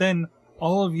files, but then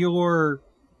all of your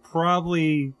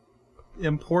probably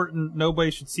important, nobody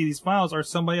should see these files are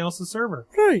somebody else's server.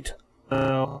 Right.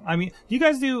 I mean, do you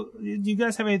guys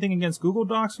have anything against Google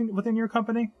Docs within your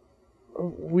company?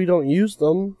 We don't use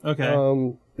them.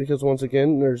 Okay. Because once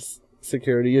again, there's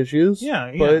security issues.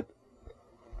 Yeah. But,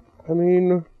 I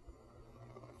mean,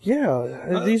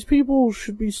 these people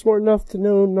should be smart enough to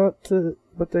know not to,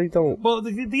 but they don't. Well,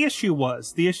 the issue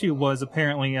was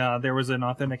apparently, there was an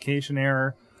authentication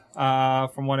error,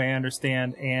 from what I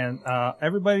understand, and,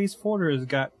 everybody's folders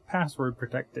got password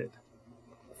protected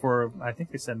for, I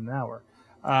think they said an hour.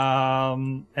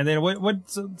 And then what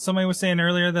somebody was saying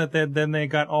earlier that then they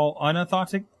got all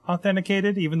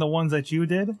unauthenticated, even the ones that you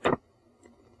did?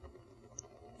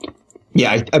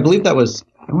 Yeah, I believe that was,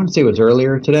 I want to say it was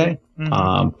earlier today.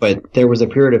 Mm-hmm. But there was a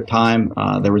period of time,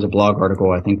 there was a blog article,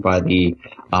 I think by the,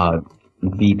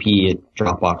 VP at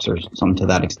Dropbox or something to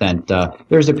that extent.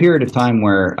 There's a period of time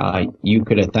where, you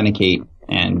could authenticate,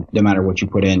 and no matter what you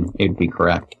put in, it would be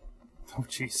correct. Oh,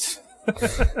 jeez.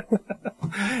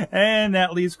 And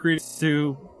that leads credence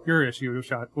to your issue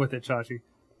with it, Shashi.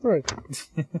 Right.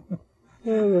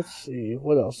 Let's see.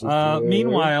 What else is there?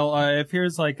 Meanwhile, it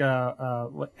appears like,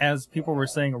 as people were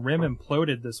saying, RIM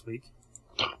imploded this week.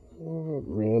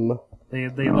 RIM. They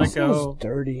let go.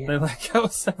 Dirty. They let go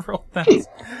of several thousand.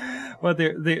 Well,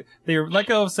 they let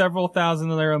go of several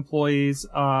thousand of their employees.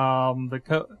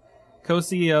 The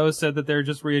co-CEO said that they're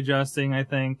just readjusting, I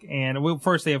think. And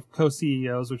first they have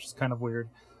co-CEOs, which is kind of weird.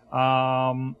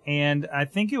 And I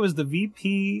think it was the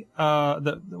VP,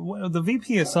 the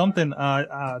VP of something,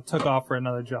 took off for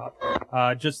another job,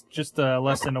 just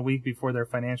less than a week before their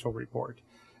financial report.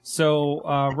 So,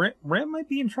 RIM might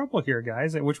be in trouble here,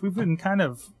 guys, which we've been kind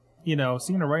of, seeing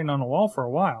it writing on the wall for a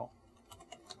while.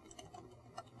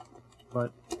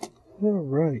 But. All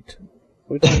right.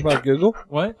 We talking about Google?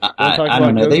 What? I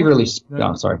don't know. Google? They really.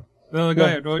 No, sorry. No, go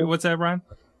ahead. What's that, Brian?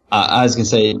 I was gonna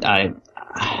say,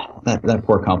 that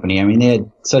poor company. I mean, they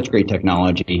had such great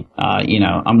technology.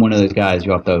 I'm one of those guys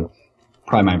who have to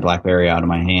pry my BlackBerry out of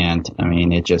my hand. I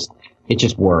mean, it just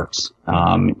works.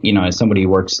 As somebody who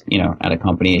works, at a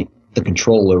company, the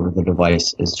control over the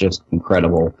device is just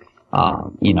incredible.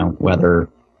 Whether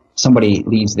somebody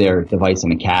leaves their device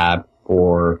in a cab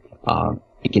or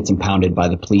it gets impounded by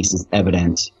the police as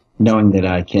evidence, knowing that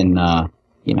I can,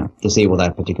 disable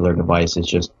that particular device is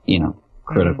just,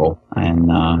 critical.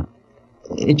 And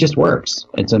it just works.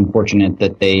 It's unfortunate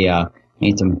that they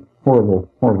made some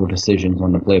horrible decisions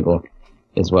on the playbook,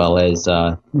 as well as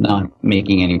not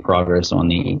making any progress on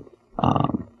the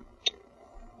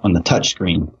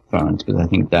touchscreen phones, because I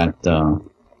think that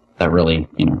really,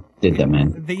 did them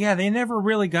in. They never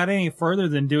really got any further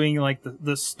than doing like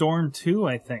the Storm 2,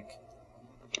 I think.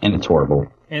 And it's horrible.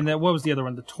 And then what was the other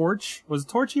one? The Torch? Was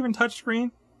Torch even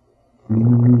touchscreen?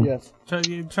 Yes.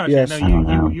 Chachi, Yes. I I don't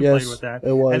know. know you Yes, played with that.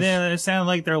 it was. And then it sounded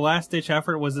like their last-ditch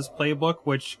effort was this playbook,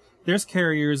 which there's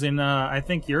carriers in, I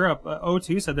think, Europe.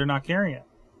 O2 said they're not carrying it.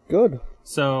 Good.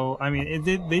 So, I mean,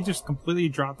 they just completely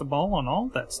dropped the ball on all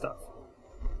that stuff.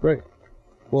 Right.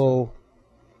 Well,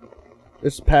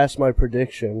 it's past my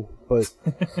prediction, but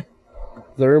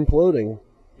they're imploding.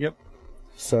 Yep.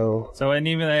 So, And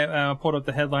even I pulled up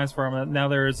the headlines for them. Now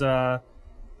there's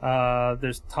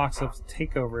talks of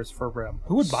takeovers for RIM.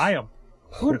 Who would buy them?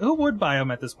 Who would buy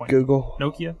them at this point? Google.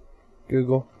 Nokia?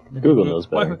 Google. Google knows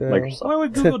better. Why- Microsoft. What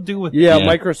would Google do with Yeah, Yeah.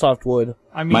 Microsoft would.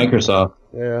 I mean, Microsoft.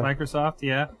 Yeah. Microsoft,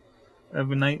 yeah.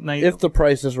 If the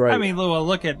price is right. I mean,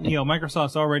 look at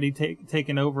Microsoft's already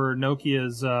taken over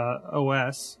Nokia's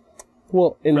OS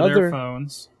well, in for their other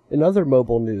phones. in other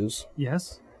mobile news,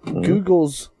 Yes.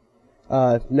 Google's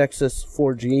Nexus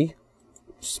 4G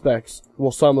specs,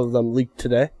 well, some of them leaked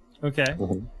today. Okay.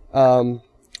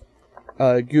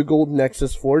 Google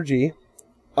Nexus 4G,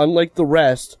 unlike the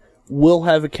rest, will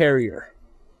have a carrier.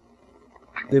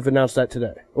 They've announced that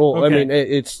today. Well, Okay. I mean,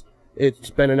 it's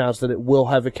been announced that it will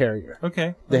have a carrier.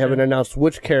 Okay. They haven't announced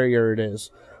which carrier it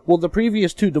is. Well, the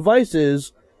previous two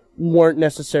devices weren't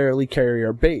necessarily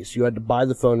carrier based. You had to buy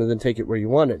the phone and then take it where you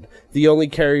wanted. The only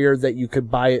carrier that you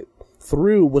could buy it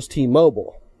through was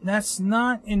T-Mobile. That's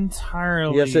not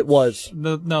entirely. Yes, it was.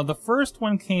 The first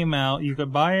one came out. You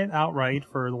could buy it outright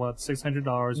for what, $600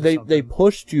 or They something.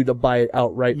 pushed you to buy it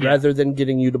outright Yeah. rather than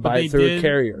getting you to But buy it through a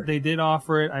carrier. They did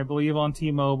offer it, I believe, on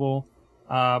T-Mobile,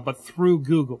 but through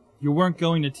Google. You weren't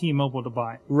going to T-Mobile to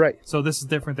buy it. Right. So this is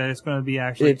different. That it's going to be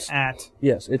actually It's- at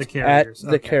Yes, the it's at carriers. the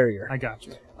Okay. carrier. I got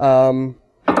you.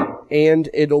 And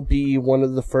it'll be one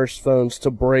of the first phones to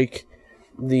break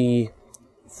the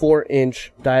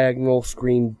 4-inch diagonal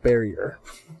screen barrier.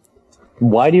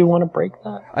 Why do you want to break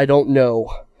that? I don't know.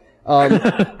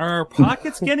 Are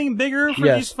pockets getting bigger for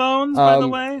Yes. these phones, by the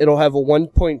way? It'll have a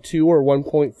 1.2 or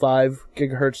 1.5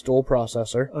 gigahertz dual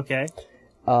processor, Okay.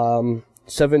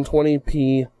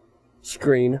 720p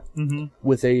screen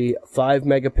with a 5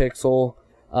 megapixel,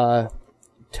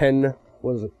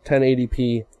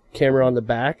 1080p camera on the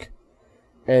back,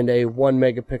 and a 1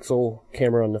 megapixel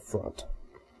camera on the front.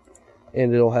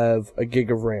 And it'll have a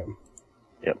gig of RAM.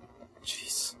 Yep.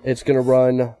 Jeez. It's gonna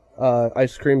run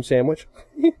ice cream sandwich.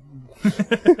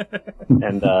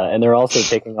 And they're also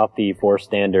taking off the 4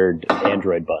 standard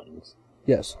Android buttons.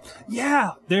 Yes.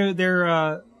 Yeah,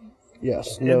 they're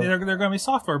Yes. and No. they're going to be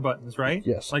software buttons, right?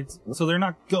 Yes. Like, so they're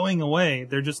not going away.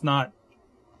 They're just not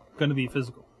going to be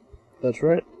physical. That's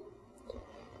right.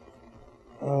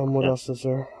 What else is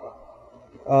there?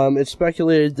 It's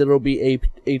speculated that it'll be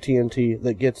AT&T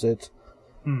that gets it,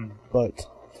 but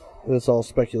it's all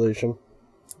speculation.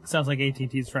 Sounds like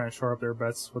AT&T's trying to shore up their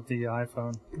bets with the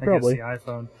iPhone. Probably. I guess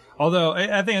the iPhone. Although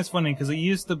I think it's funny because it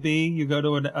used to be you go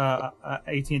to an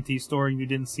AT&T store and you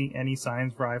didn't see any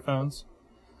signs for iPhones.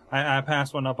 I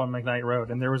passed one up on McKnight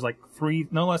Road and there was like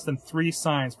no less than 3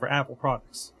 signs for Apple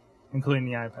products, including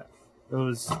the iPad. It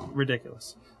was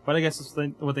ridiculous. But I guess it's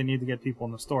what they need to get people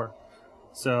in the store.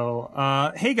 So,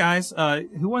 hey guys,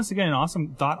 who wants to get an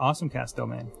awesomecast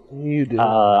domain? You do.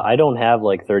 I don't have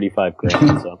like 35 grand,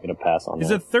 so I'm going to pass on Is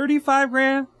that. it 35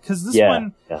 grand? Because this Yeah.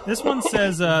 this one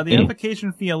says the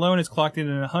application fee alone is clocked in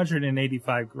at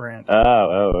 185 grand.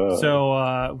 Oh.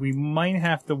 So we might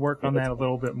have to work on that a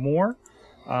little bit more.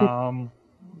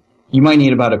 You might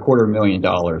need about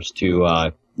 $250,000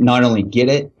 to not only get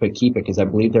it but keep it, because I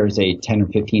believe there's a $10,000 or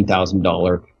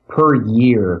 $15,000 per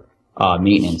year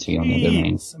maintenance fee on the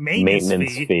domain. Jeez,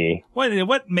 Maintenance fee.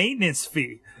 What maintenance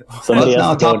fee? Well, Somebody it's has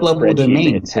now a to go top level and spreadsheet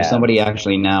domain. it So tab. somebody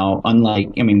actually now,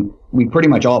 we pretty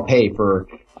much all pay for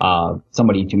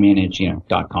somebody to manage,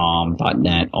 .com,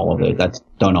 .net, all of it. That's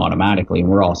done automatically, and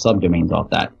we're all subdomains off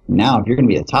that. Now, if you're going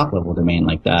to be a top level domain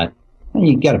like that, then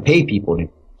you got to pay people to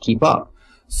keep up.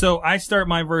 So I start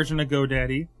my version of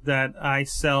GoDaddy that I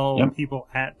sell Yep. people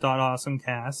at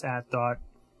 .awesomecast, at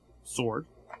 .sword.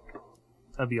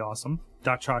 That'd be awesome.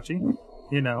 .chachi,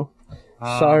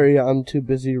 Sorry, I'm too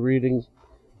busy reading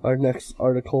our next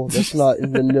article. That's not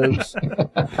in the notes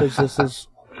because this is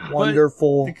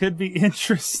wonderful. It could be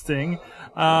interesting.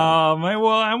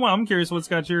 I'm curious what's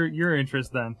got your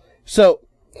interest then. So,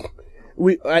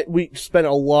 we spent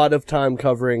a lot of time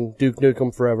covering Duke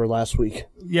Nukem Forever last week.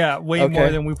 Yeah, way Okay. more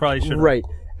than we probably should. Right.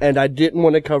 And I didn't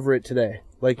want to cover it today.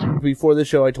 Like, before the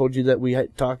show, I told you that we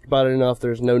had talked about it enough.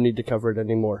 There's no need to cover it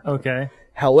anymore. Okay.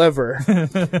 However,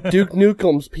 Duke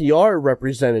Nukem's PR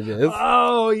representative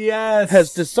Oh yes.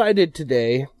 has decided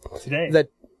today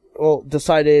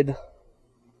decided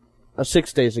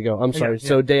 6 days ago. I'm sorry. yeah.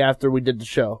 So day after we did the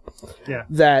show, Yeah.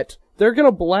 that they're going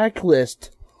to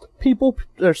blacklist people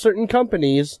or certain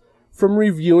companies from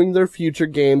reviewing their future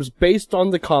games based on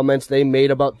the comments they made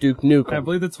about Duke Nukem. I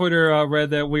believe the Twitter read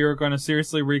that we were going to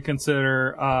seriously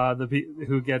reconsider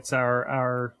who gets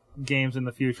our games in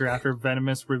the future after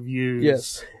venomous reviews.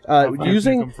 Yes. of Duke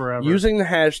Using Nukem Forever. the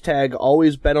hashtag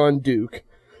 #AlwaysBetOnDuke,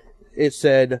 it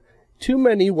said, "Too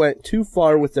many went too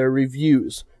far with their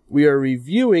reviews. We are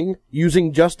reviewing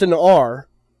using just an R.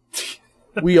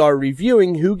 We are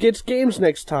reviewing who gets games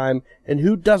next time and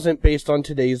who doesn't based on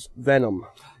today's Venom."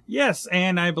 Yes,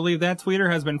 and I believe that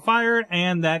tweeter has been fired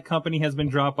and that company has been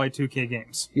dropped by 2K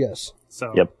Games. Yes.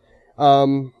 So Yep.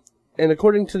 And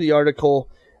according to the article,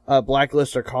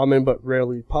 blacklists are common but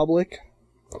rarely public.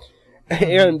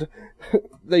 And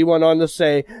they went on to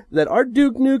say that our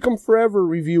Duke Nukem Forever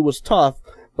review was tough,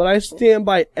 but I stand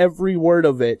by every word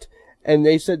of it. And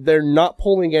they said they're not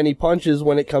pulling any punches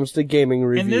when it comes to gaming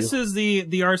review. And this is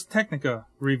the Ars Technica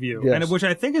review, Yes. and which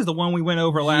I think is the one we went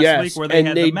over last yes, week, where they and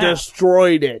had they the map.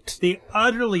 destroyed it. They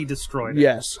utterly destroyed it.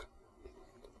 Yes.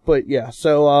 But yeah,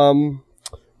 so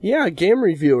yeah, game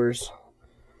reviewers.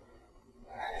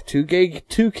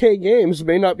 2K Games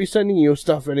may not be sending you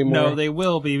stuff anymore. No, they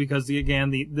will be because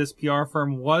this PR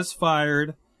firm was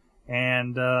fired,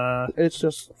 and It's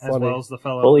just as funny. well as the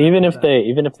fellow. Well, even if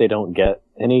they don't get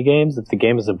any games, if the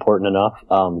game is important enough,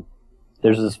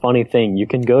 there's this funny thing. You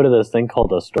can go to this thing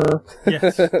called a store,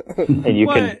 yes, and you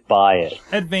can What? buy it.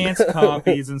 advanced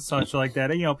copies and such like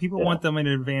that. You know, people want them in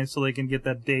advance so they can get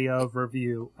that day of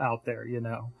review out there. You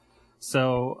know,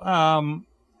 so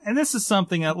and this is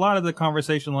something, a lot of the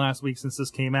conversation last week since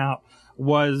this came out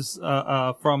was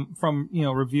from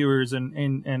reviewers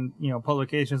and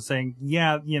publications saying,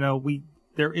 yeah,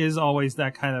 there is always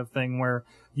that kind of thing where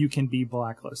you can be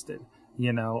blacklisted.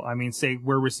 I mean, say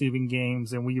we're receiving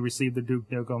games and we receive the Duke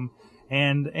Nukem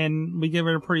and we give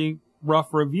it a pretty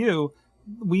rough review,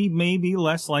 we may be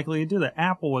less likely to do that.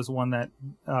 Apple was one that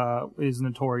is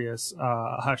notorious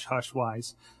hush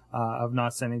wise of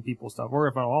not sending people stuff, or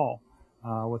if at all,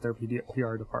 with their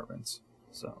PR departments.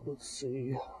 So Let's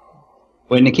see.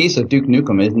 Well, in the case of Duke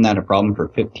Nukem, isn't that a problem for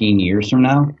 15 years from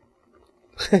now?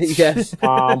 Yes.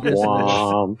 Womp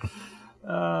womp.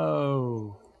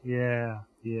 Oh, yeah.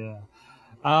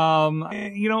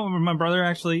 My brother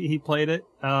actually, he played it,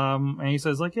 and he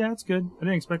says like, yeah, it's good. I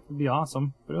didn't expect it to be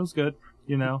awesome, but it was good,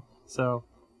 so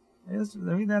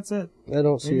that's it. I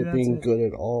don't see Maybe it that's being it. good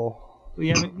at all.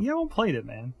 You haven't played it,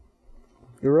 man.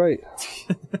 You're right.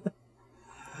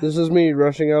 This is me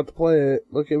rushing out to play it.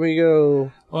 Look at me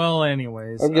go. Well,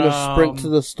 anyways. I'm gonna sprint to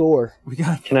the store.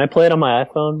 Can I play it on my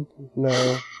iPhone? No.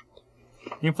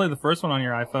 You can play the first one on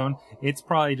your iPhone. It's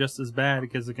probably just as bad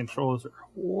because the controls are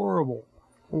horrible.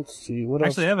 Let's see. What else?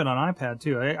 Actually, I have it on iPad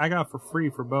too. I got it for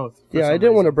free for both. Yeah, I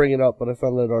didn't want to bring it up, but I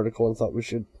found that article and thought we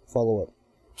should follow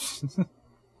up.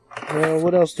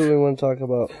 What else do we want to talk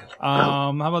about? How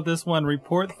about this one?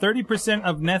 Report 30%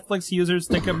 of Netflix users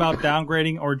think about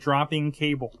downgrading or dropping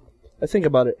cable. I think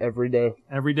about it every day.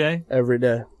 Every day? Every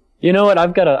day. You know what?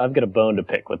 I've got a bone to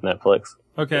pick with Netflix.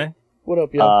 Okay. What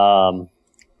up, y'all?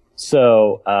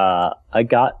 So I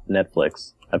got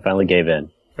Netflix. I finally gave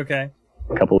in. Okay.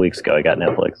 A couple weeks ago, I got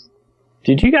Netflix.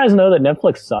 Did you guys know that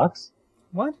Netflix sucks?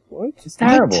 What? What? It's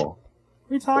terrible.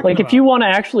 What are you talking Like, about? if you want to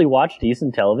actually watch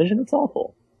decent television, it's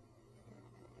awful.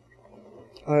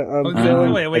 I'm Oh,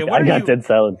 feeling... wait, I what are got you? dead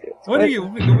silence here. What are you?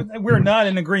 We're not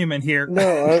in agreement here. No,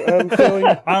 I'm feeling...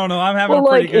 I don't know. I'm having Well, a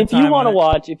pretty like, good if time. you want to on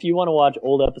it. watch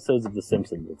old episodes of The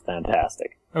Simpsons, it's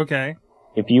fantastic. Okay.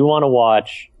 If you want to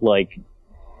watch, like,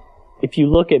 if you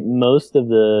look at most of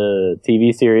the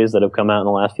TV series that have come out in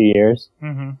the last few years,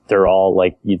 Mm-hmm. they're all,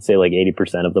 like, you'd say like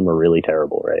 80% of them are really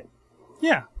terrible, right?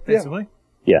 Yeah. Basically.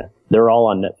 Yeah. They're all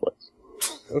on Netflix.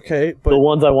 Okay, The but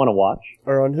ones I want to watch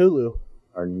are on Hulu.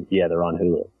 they're on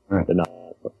Hulu. Right. They're not.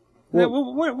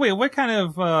 Wait, what kind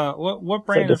of what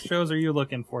brand So of shows are you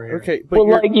looking for here? Okay, but Well,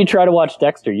 you're... like, you try to watch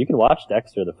Dexter. You can watch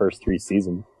Dexter the first 3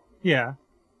 seasons. Yeah.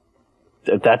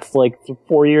 That's like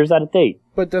 4 years out of date.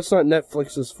 But that's not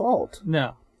Netflix's fault.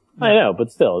 No. I know,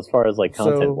 but still, as far as like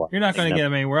So- content, You're not going to get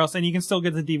them anywhere else, and you can still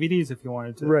get the DVDs if you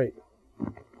wanted to. Right.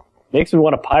 makes me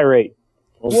want to pirate.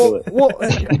 We'll do Well, it.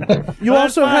 well, you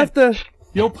That's also fine. have to...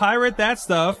 You'll pirate that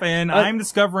stuff, and I'm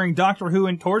discovering Doctor Who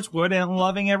and Torchwood and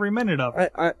loving every minute of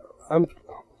it. I'm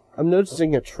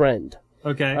noticing a trend.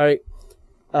 Okay.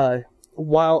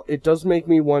 While it does make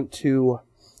me want to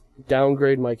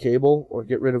downgrade my cable or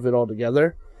get rid of it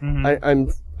altogether,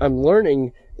 Mhm. I'm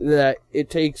learning that it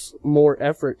takes more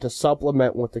effort to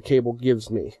supplement what the cable gives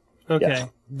me Okay. Yes.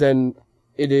 than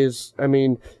it is. I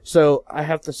mean, so I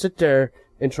have to sit there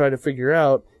and try to figure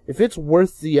out if it's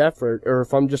worth the effort or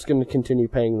if I'm just going to continue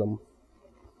paying them.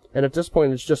 And at this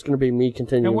point, it's just going to be me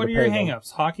continuing And what to are your pay them.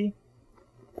 hang-ups? Hockey?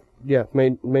 Yeah,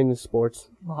 mainly sports,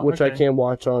 Oh, which I okay. can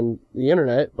watch on the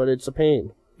internet, but it's a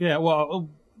pain. Yeah, well,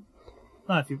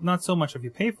 not so much if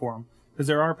you pay for them, because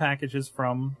there are packages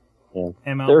from Yeah.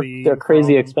 MLB. They're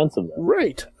crazy from- expensive though.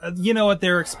 Right. You know what?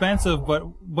 They're expensive, but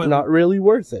Not really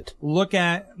worth it. look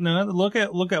at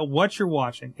what you're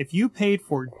watching. If you paid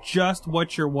for just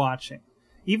what you're watching,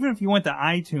 even if you went to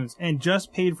iTunes and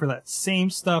just paid for that same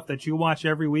stuff that you watch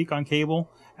every week on cable,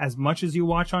 as much as you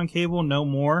watch on cable, no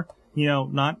more. You know,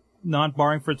 not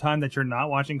barring for time that you're not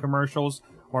watching commercials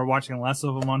or watching less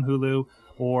of them on Hulu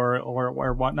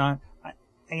or whatnot. I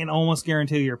can almost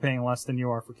guarantee you're paying less than you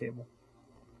are for cable.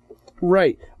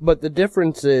 Right. But the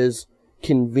difference is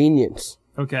convenience.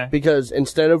 Okay. Because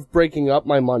instead of breaking up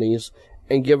my monies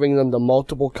and giving them to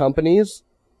multiple companies,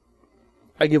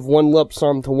 I give one lump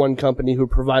sum to one company who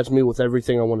provides me with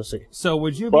everything I want to see. So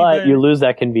would you? But you lose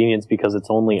that convenience because it's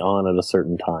only on at a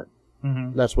certain time.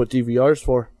 That's what DVR's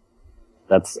for.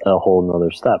 That's a whole nother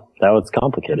step. Now it's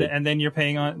complicated. and then you're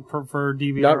paying for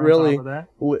DVR Not on really. top of that?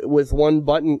 With one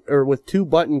button, or with 2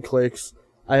 button clicks,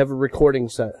 I have a recording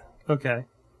set. Okay.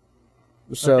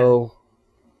 So,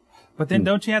 But then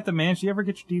don't you have to manage? Do you ever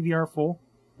get your DVR full?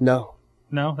 no.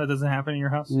 No, that doesn't happen in your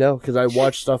house? No, because I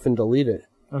watch stuff and delete it.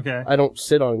 Okay. I don't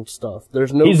sit on stuff.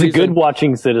 There's no He's reason. a good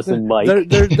watching citizen, Mike.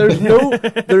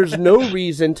 There's no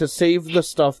reason to save the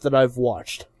stuff that I've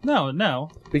watched. No.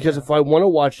 Because if I want to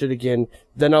watch it again,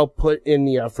 then I'll put in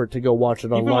the effort to go watch it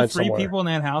Even online with 3 somewhere. people in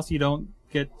that house, you don't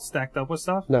get stacked up with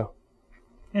stuff? No,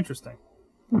 Interesting.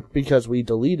 because we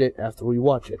delete it after we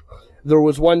watch it. There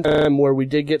was one time where we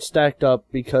did get stacked up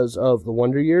because of the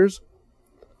Wonder Years.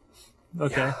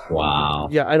 Okay. Wow.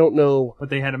 Yeah, I don't know. But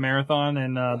they had a marathon,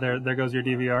 and there goes your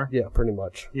DVR. Yeah, pretty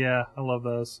much. Yeah, I love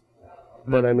those.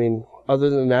 But I mean, other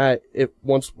than that, if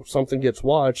once something gets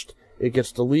watched, it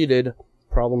gets deleted.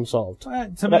 Problem solved.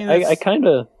 To me, I kind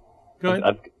of, go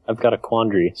ahead. I've got a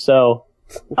quandary. So,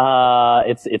 it's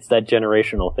that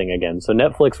generational thing again. So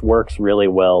Netflix works really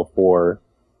well for,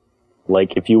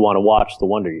 like, if you want to watch the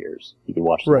Wonder Years, you can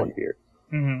watch the Right. Wonder Years.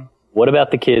 Mhm. What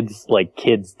about the kids, like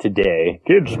kids today?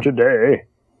 Kids today.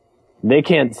 They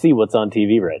can't see what's on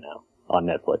TV right now on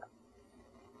Netflix.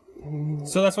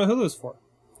 So that's what Hulu's for.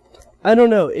 I don't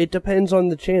know. It depends on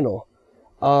the channel.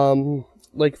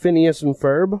 Like Phineas and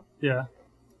Ferb, Yeah.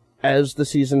 as the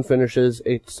season finishes,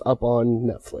 it's up on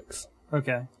Netflix.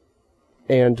 Okay.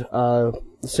 And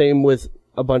same with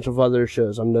a bunch of other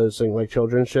shows. I'm noticing, like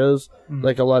children's shows,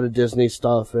 like a lot of Disney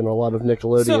stuff and a lot of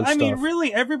Nickelodeon So, I stuff. mean,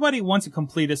 really, everybody wants a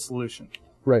completist solution.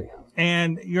 Right.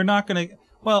 And you're not going to,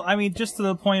 well, I mean, just to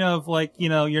the point of, like, you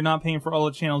know, you're not paying for all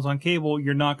the channels on cable,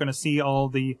 you're not going to see all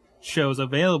the shows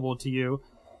available to you.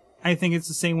 I think it's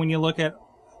the same when you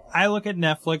I look at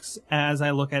Netflix as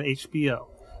I look at HBO.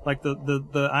 Like,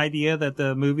 the idea that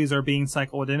the movies are being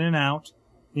cycled in and out,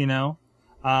 you know,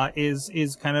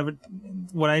 is kind of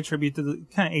what I attribute to the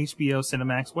kind of HBO,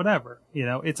 Cinemax, whatever. You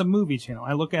know, it's a movie channel.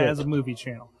 I look at it as a movie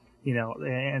channel, you know,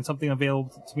 and something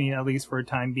available to me at least for a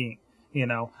time being. You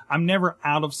know, I'm never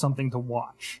out of something to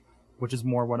watch, which is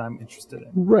more what I'm interested in.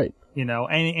 Right. You know,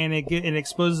 and it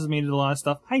exposes me to a lot of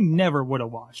stuff I never would have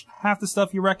watched. Half the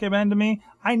stuff you recommend to me,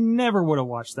 I never would have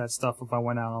watched that stuff if I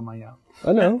went out on my own.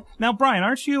 I know. Now, Brian,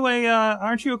 aren't you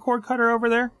a cord cutter over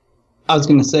there? I was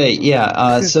going to say,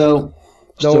 yeah. So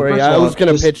Don't so worry. first of I all, was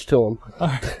gonna just- pitch to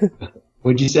him.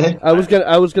 What'd you say? I was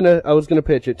gonna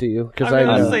pitch it to you because I I'm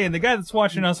know. just saying, the guy that's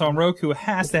watching us on Roku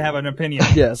has to have an opinion.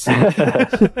 Yes.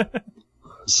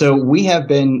 So we have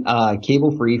been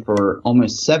cable free for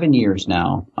almost 7 years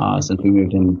now, since we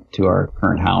moved into our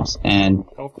current house, and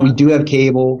we do have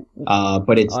cable,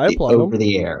 but it's I applaud 'em. over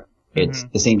the air. It's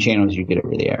the same channels you get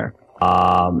over the air.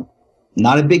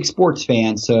 Not a big sports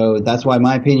fan, so that's why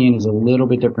my opinion is a little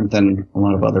bit different than a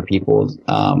lot of other people's.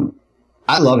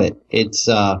 I love it. It's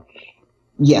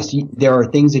yes, there are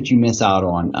things that you miss out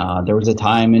on. There was a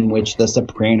time in which The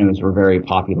Sopranos were very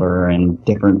popular and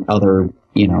different other,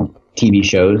 TV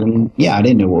shows. And yeah, I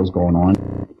didn't know what was going on.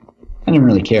 I didn't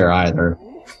really care either.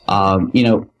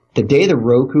 The day the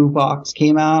Roku box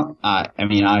came out, I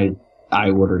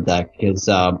ordered that because,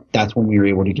 that's when we were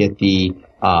able to get the,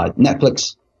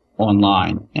 Netflix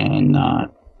online. And,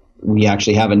 we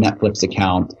actually have a Netflix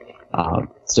account.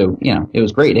 So, it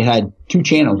was great. It had 2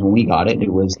 channels when we got it.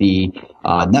 It was the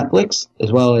Netflix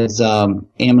as well as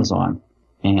Amazon.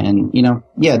 And,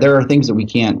 there are things that we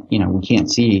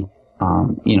can't see,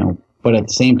 but at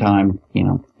the same time,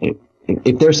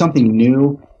 if there's something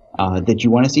new that you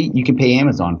want to see, you can pay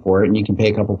Amazon for it, and you can pay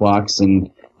a couple bucks and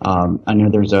I know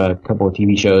there's a couple of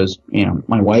TV shows,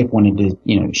 my wife wanted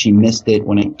to, she missed it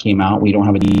when it came out. We don't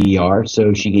have a DVR,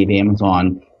 so she gave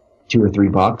Amazon $2 or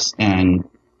 $3 and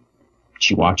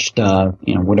she watched,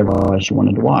 whatever she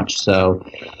wanted to watch. So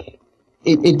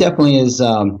it definitely is,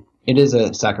 it is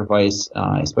a sacrifice,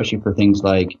 especially for things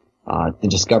like, the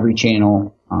Discovery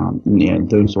Channel,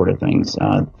 those sort of things.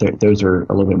 Those are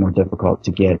a little bit more difficult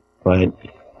to get, but,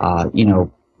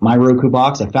 my Roku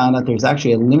box, I found out there's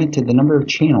actually a limit to the number of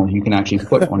channels you can actually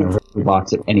put on a Roku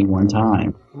box at any one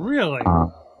time. Really?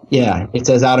 Yeah, it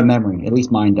says out of memory. At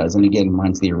least mine does, and again,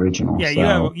 mine's the original. Yeah,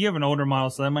 so. you have an older model,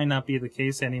 so that might not be the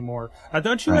case anymore.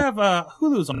 Don't you have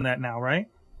Hulu's on that now, right?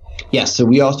 Yes, so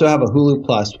we also have a Hulu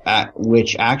Plus,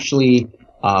 which actually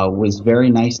was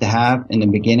very nice to have in the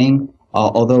beginning,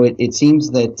 although it seems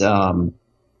that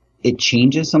it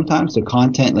changes sometimes. So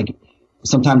content, like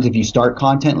sometimes if you start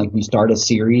content, like you start a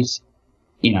series,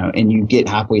 and you get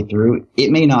halfway through,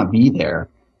 it may not be there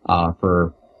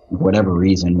for whatever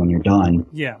reason when you're done.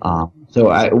 Yeah.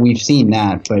 So we've seen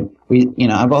that, but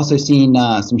I've also seen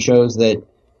some shows that,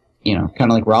 kind of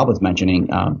like Rob was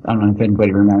mentioning. I don't know if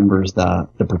anybody remembers the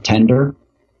Pretender.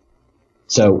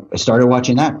 So I started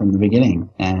watching that from the beginning,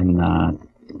 and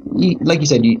like you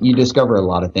said, you discover a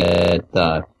lot of things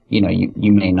that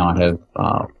you may not have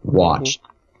watched.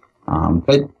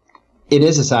 But it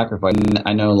is a sacrifice. And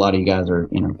I know a lot of you guys are,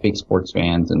 big sports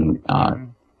fans and,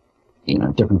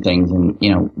 different things. And,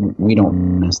 we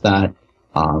don't miss that.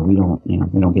 We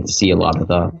don't get to see a lot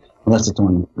of unless it's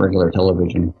on regular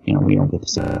television, we don't get to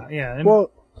see that. Yeah.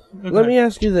 Well, let me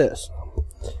ask you this.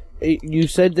 You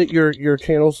said that your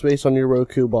channel space on your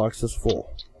Roku box is full.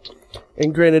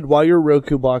 And granted, while your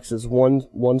Roku box is one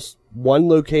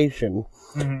location,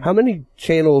 how many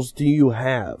channels do you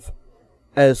have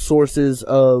as sources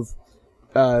of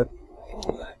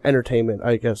entertainment,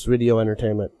 I guess, video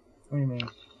entertainment? What do you mean?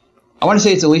 I want to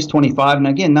say it's at least 25. And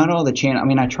again, not all the channels. I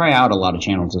mean, I try out a lot of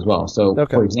channels as well. So,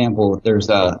 for example, there's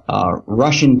a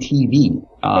Russian TV.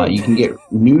 You can get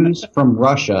news from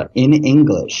Russia in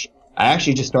English. I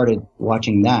actually just started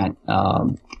watching that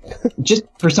just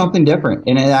for something different.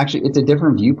 And it's a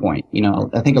different viewpoint.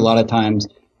 I think a lot of times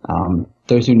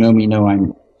those who know me know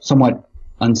I'm somewhat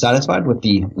unsatisfied with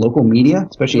the local media,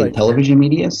 especially the television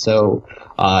media. So,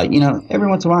 every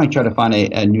once in a while I try to find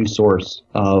a new source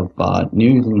of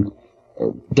news. And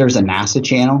there's a NASA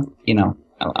channel.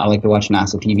 I like to watch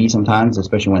NASA TV sometimes,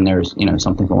 especially when there's,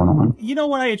 something going on. You know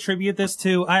what I attribute this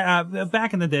to? I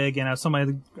back in the day, again, as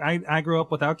somebody, I grew up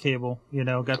without cable,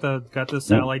 got the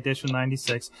satellite dish in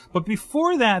 96. But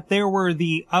before that, there were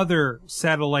the other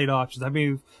satellite options. I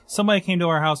mean, somebody came to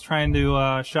our house trying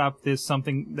to, shop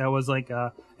something that was like,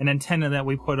 an antenna that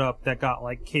we put up that got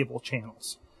like cable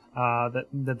channels, that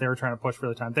they were trying to push for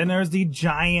the time. Then there's the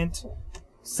giant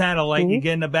satellite you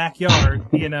get in the backyard.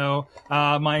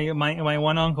 My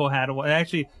one uncle had one.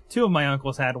 Actually, two of my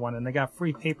uncles had one, and they got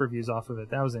free pay-per-views off of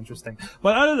it. That was interesting.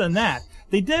 But other than that,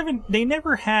 they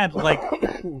never had like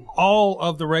all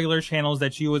of the regular channels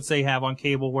that you would say have on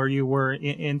cable where you were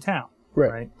in town,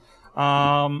 right?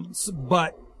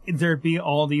 But there'd be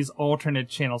all these alternate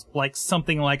channels, like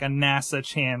something like a NASA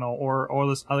channel or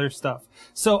this other stuff.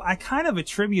 So I kind of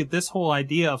attribute this whole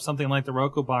idea of something like the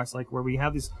Roku box, like where we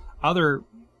have these other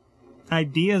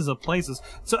ideas of places.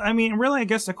 So, I mean, really, I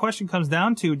guess the question comes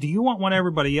down to, do you want what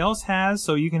everybody else has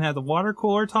so you can have the water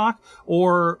cooler talk,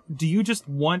 or do you just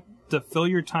want to fill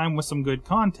your time with some good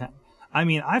content? I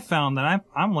mean, I found that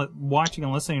I'm watching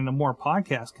and listening to more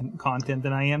podcast content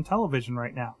than I am television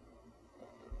right now.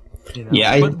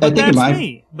 Yeah, I think that's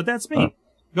me. But that's me.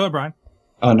 Go ahead, Brian.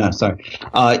 Oh, no, sorry.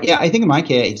 Yeah, I think in my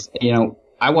case,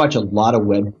 I watch a lot of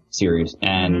web series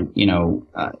and,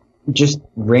 just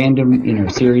random,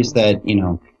 series that,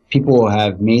 people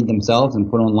have made themselves and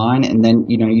put online. And then,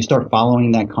 you start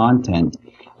following that content,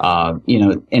 and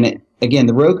again,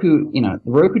 the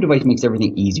Roku device makes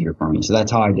everything easier for me. So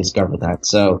that's how I discovered that.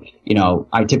 So,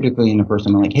 I typically, in the first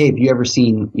time, I'm like, hey, have you ever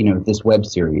seen, this web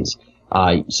series?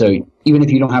 So even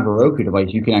if you don't have a Roku device,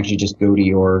 you can actually just go to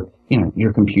your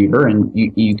computer and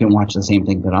you can watch the same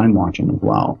thing that I'm watching as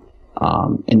well.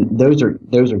 And those are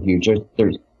huge.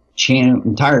 There's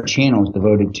entire channels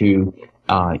devoted to,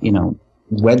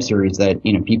 web series that,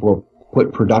 people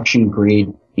put production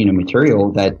grade,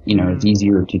 material that, is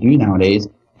easier to do nowadays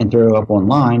and throw up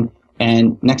online.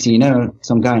 And next thing you know,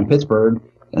 some guy in Pittsburgh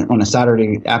on a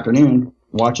Saturday afternoon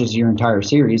watches your entire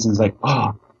series and is like,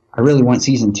 oh, I really want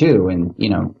season 2. And,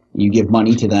 you give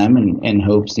money to them and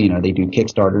hopes, they do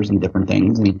Kickstarters and different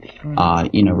things and,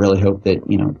 really hope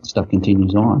that, stuff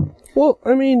continues on. Well,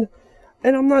 I mean,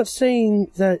 And I'm not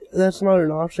saying that that's not an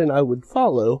option I would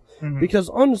follow, because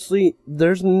honestly,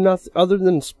 there's nothing other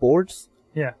than sports.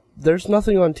 Yeah. There's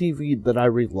nothing on TV that I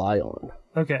rely on,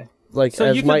 Okay. like So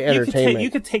as my entertainment. You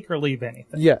could take or leave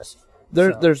anything. Yes,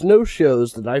 there's no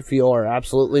shows that I feel are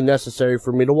absolutely necessary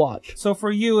for me to watch. So for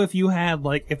you, if you had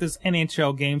if this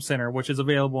NHL Game Center, which is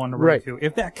available on the Right. Roku,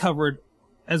 if that covered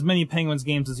as many Penguins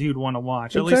games as you'd want to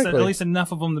watch, at Exactly. least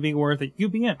enough of them to be worth it,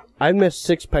 you'd be in. I missed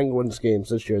 6 Penguins games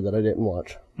this year that I didn't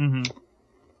watch. Mm-hmm.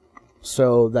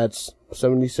 So that's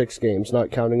 76 games,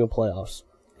 not counting the playoffs.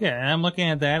 Yeah, and I'm looking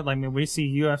at that. We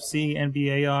see UFC,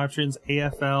 NBA options,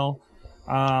 AFL,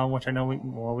 which I know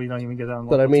we don't even get that on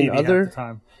But I local mean, TV half the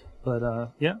time.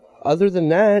 But yeah, Other than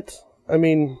that, I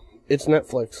mean, it's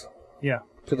Netflix. yeah,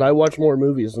 Because I watch more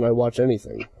movies than I watch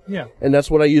anything. yeah. And that's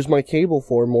what I use my cable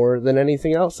for more than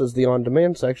anything else, is the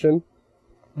on-demand section.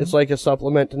 It's like a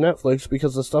supplement to Netflix,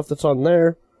 because the stuff that's on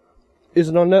there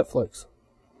isn't on Netflix.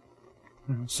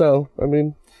 So, I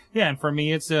mean, Yeah, and for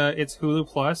me, it's Hulu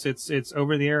Plus, it's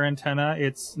over-the-air antenna,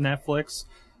 it's Netflix,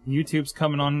 YouTube's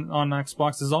coming on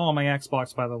Xbox. This is all on my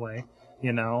Xbox, by the way.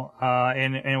 And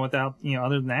without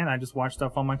other than that, I just watch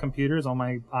stuff on my computers, on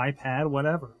my iPad,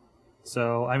 whatever.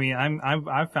 So I mean,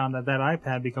 I've found that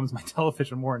iPad becomes my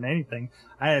television more than anything.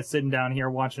 I had sitting down here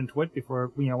watching Twit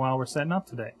before while we're setting up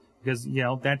today, because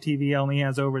that TV only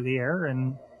has over-the-air,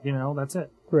 and that's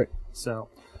it. right. So,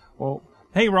 well,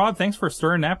 hey Rob, thanks for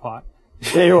stirring that pot.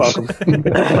 Yeah, you're welcome.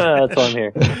 That's why I'm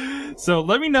here. So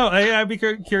let me know. I'd be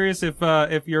curious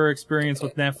if your experience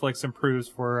with Netflix improves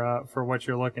for what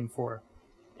you're looking for.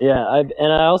 Yeah,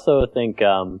 I also think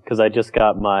because I just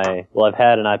got I've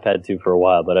had an iPad 2 for a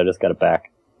while, but I just got it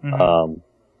back. Mm-hmm.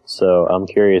 So I'm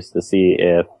curious to see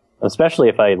especially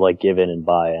if I give in and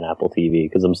buy an Apple TV,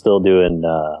 because I'm still doing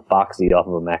Boxy off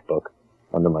of a MacBook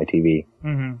under my TV.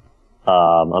 Mm-hmm.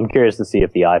 I'm curious to see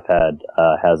if the iPad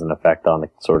has an effect on the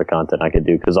sort of content I could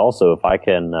do, because also if I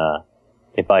can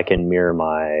mirror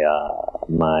my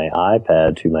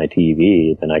iPad to my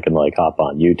TV, then I can hop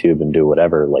on YouTube and do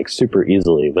whatever super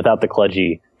easily without the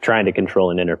kludgy trying to control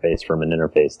an interface from an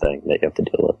interface thing that you have to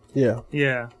deal with. Yeah.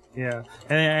 Yeah, yeah.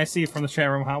 And I see from the chat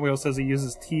room, Hot Wheels says he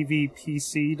uses TV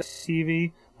PC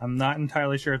TV. I'm not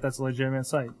entirely sure if that's a legitimate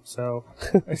site. So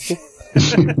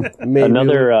Maybe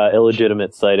Another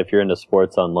illegitimate site, if you're into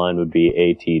sports online, would be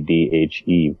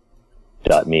atdhe.me.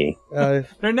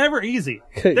 they're never easy.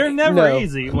 They're never No.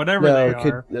 easy, whatever they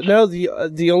are. No,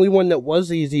 the only one that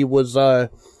was easy was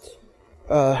channel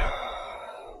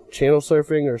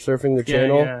surfing or surfing the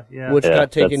channel, yeah. which Yeah,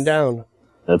 got taken that's- down.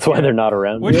 That's why they're not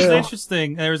around. Which is Yeah.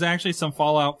 interesting. There was actually some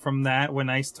fallout from that when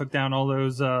ICE took down all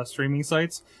those streaming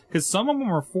sites, because some of them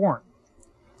were foreign.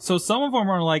 So some of them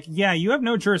are like, yeah, you have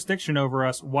no jurisdiction over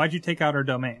us. Why'd you take out our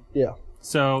domain? Yeah.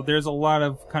 So there's a lot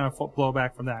of kind of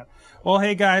blowback from that. Well,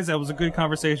 hey guys, that was a good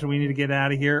conversation. We need to get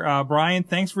out of here. Brian,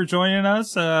 thanks for joining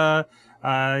us.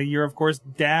 You're of course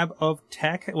Dab of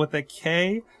Tech with a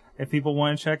K. If people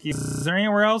want to check you, is there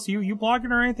anywhere else you blogging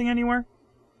or anything anywhere?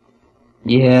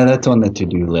 Yeah, that's on the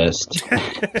to-do list.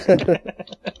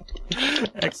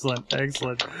 Excellent.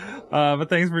 But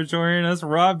thanks for joining us,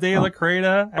 Rob De La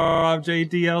Creta,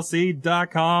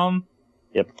 robjdlc.com.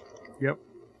 Yep.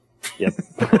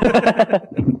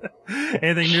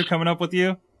 Anything new coming up with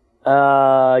you?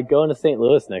 Going to St.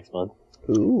 Louis next month.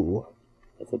 Ooh.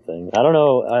 That's a thing. I don't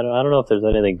know. I don't know if there's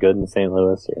anything good in St.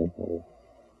 Louis or anything.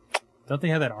 Don't they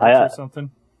have that arch or something?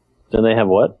 Do they have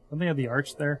what? Don't they have the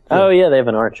arch there? Oh yeah, they have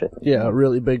an arch. I think. Yeah, a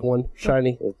really big one.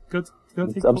 Shiny. Go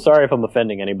take I'm sorry if I'm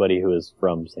offending anybody who is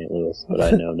from St. Louis, but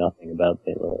I know nothing about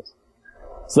St. Louis.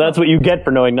 So that's what you get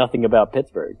for knowing nothing about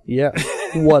Pittsburgh. Yeah.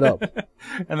 What up? And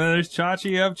then there's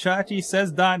Chachi of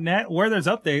ChachiSays.net, where there's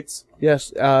updates.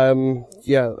 Yes.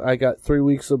 Yeah, I got 3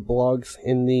 weeks of blogs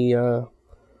in the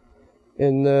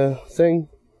thing,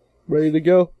 ready to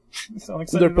go. You sound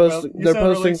excited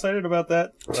really excited about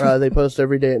that. They post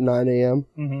every day at 9 a.m.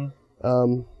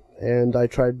 Mm-hmm. And I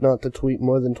tried not to tweet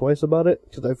more than twice about it,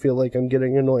 because I feel like I'm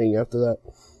getting annoying after that.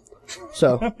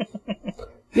 So,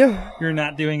 yeah. You're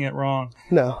not doing it wrong.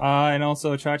 No. And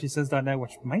also ChachiSays.net,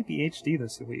 which might be HD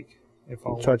this week. If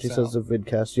all Chachi works says out. the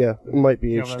vidcast. Yeah, it might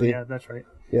be Yeah, HD. yeah, that's right.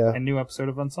 Yeah. A new episode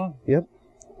of Unsung. Yep.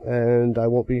 And I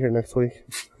won't be here next week.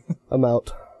 I'm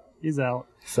out. He's out.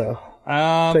 So,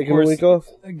 Of taking a course, week off.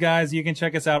 guys, you can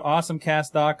check us out,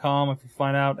 awesomecast.com, if you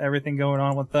find out everything going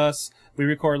on with us. We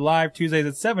record live Tuesdays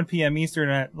at 7 p.m. Eastern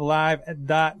at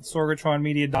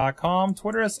live.sorgatronmedia.com.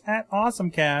 Twitter us at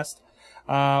awesomecast,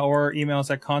 or email us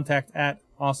at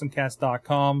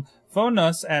awesomecast.com. Phone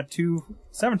us at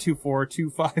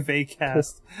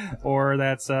 724-258-CAST, or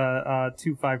that's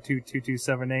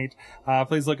 252-2278.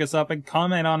 Please look us up and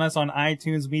comment on us on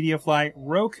iTunes, MediaFly,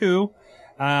 Roku,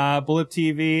 Blip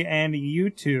TV, and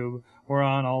YouTube. We're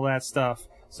on all that stuff.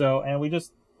 So, and we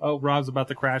just, Rob's about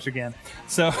to crash again.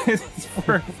 So,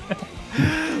 for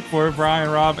Brian,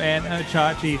 Rob, and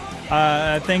Chachi,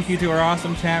 thank you to our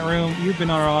awesome chat room. You've been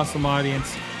our awesome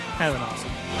audience. Have an awesome.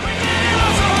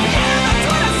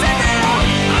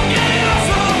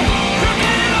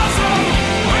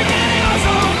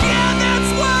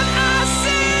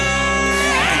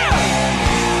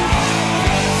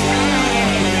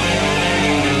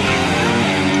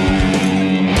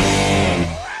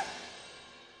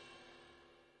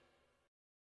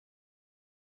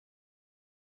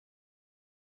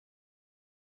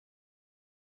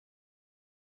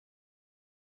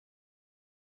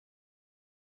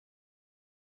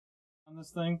 On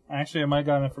this thing. Actually, I might have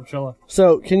gotten it from Chilla.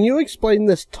 So, can you explain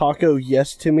this taco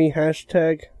yes to me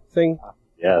hashtag thing?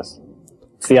 Yes.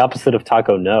 It's the opposite of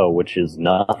taco no, which is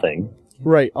nothing.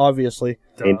 Right, obviously.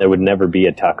 I mean, there would never be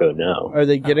a taco no. Are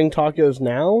they getting tacos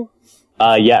now?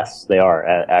 Yes, they are.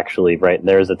 Actually, right.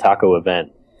 There's a taco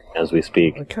event as we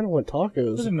speak. I kind of want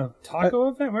tacos. There's a taco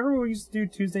event? Remember we used to do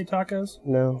Tuesday tacos?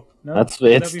 No. No?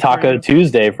 It's Taco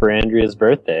Tuesday for Andrea's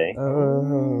birthday.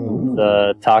 Oh.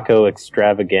 The taco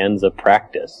extravaganza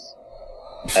practice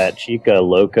at Chica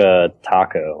Loca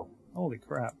Taco. Holy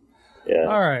crap. Yeah.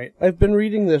 All right. I've been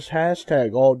reading this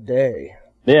hashtag all day.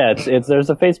 Yeah, it's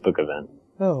there's a Facebook event.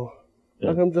 Oh.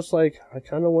 Yeah. I'm just like, I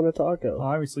kind of want a taco. Well,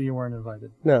 obviously, you weren't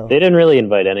invited. No. They didn't really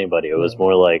invite anybody. It was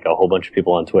more like a whole bunch of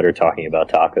people on Twitter talking about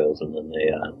tacos, and then they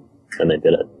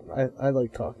did it. I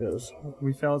like tacos.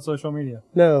 We failed at social media.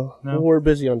 No. No? We're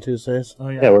busy on Tuesdays. Oh,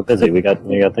 yeah. Yeah, we're busy. We got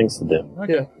things to do.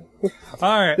 Okay. Yeah.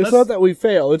 All right. It's not that we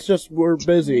fail, it's just we're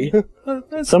busy.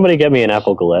 Somebody get me an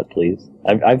apple galette, please.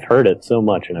 I've heard it so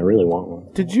much, and I really want one.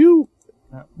 Did you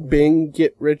Bing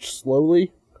get rich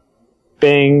slowly?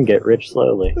 Bing, get rich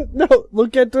slowly. No,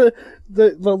 look at the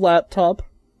laptop.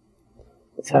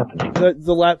 What's happening?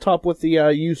 The laptop with the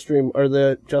Ustream or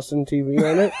the Justin TV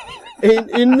on it.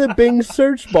 In the Bing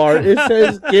search bar, it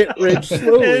says "Get rich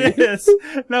slowly." It is.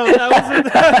 No,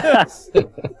 that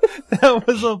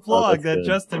was a blog that good.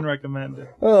 Justin recommended.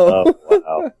 Oh,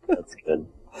 Wow, that's good.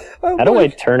 How do I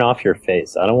turn off your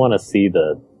face? I don't want to see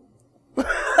the.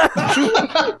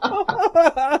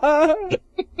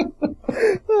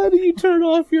 How do you turn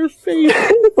off your face?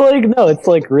 It's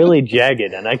like really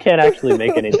jagged, and I can't actually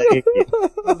make anything.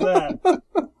 What's that?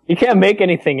 You can't make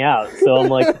anything out, so I'm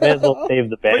like, may as well save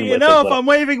the bandwidth. But you know, if I'm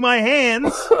waving my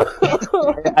hands,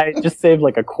 I just saved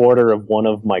like a quarter of one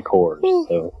of my cores,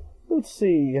 so Let's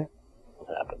see.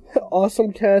 what happened?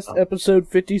 Awesome Cast episode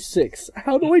 56.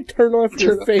 How do I turn off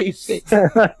your face?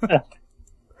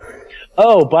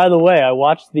 Oh, by the way, I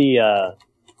watched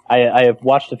I have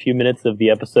watched a few minutes of the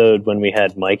episode when we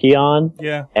had Mikey on.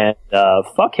 yeah. And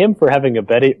fuck him for having a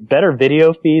better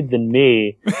video feed than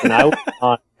me. And I was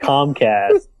on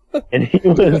Comcast, and he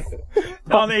was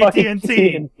On fucking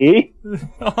AT&T.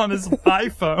 On his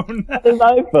iPhone. His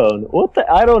iPhone.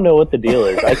 I don't know what the deal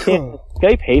is. I can't.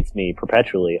 Skype hates me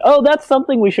perpetually. Oh, that's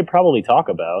something we should probably talk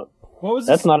about. What was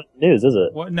That's this? not news, is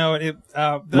it? What? No, there's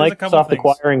a couple Microsoft things.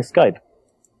 acquiring Skype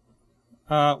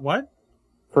What?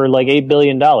 for like $8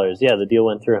 billion. Yeah, the deal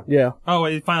went through. Yeah, Oh,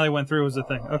 it finally went through was the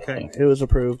thing. Okay. it was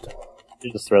approved.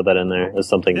 Just throw that in there as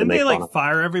something Didn't to make they, fun like, of.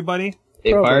 fire everybody?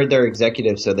 They Probably. fired their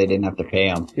executives so they didn't have to pay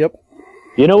them. Yep.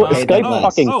 You know what? Oh, Skype oh,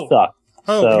 fucking oh. sucks.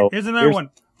 Oh, so here's another one.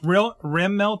 Real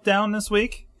Rim meltdown this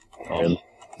week. Man,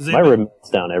 Does my anybody- remote's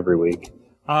down every week.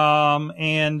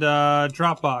 And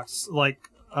Dropbox,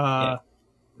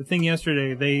 the thing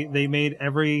yesterday, they made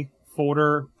every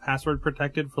folder password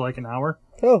protected for like an hour.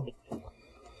 Oh.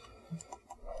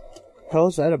 How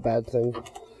is that a bad thing?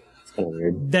 It's kind of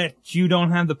weird. That you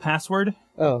don't have the password.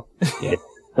 Oh.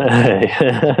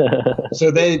 So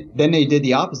then they did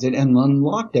the opposite and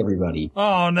unlocked everybody.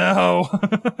 Oh no!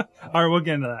 All right, we'll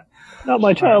get into that. Not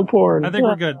my child porn. I think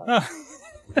we're good.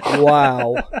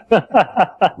 Wow.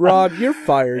 Rob, you're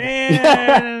fired.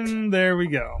 And there we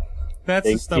go. That's the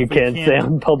Things stuff you we can't say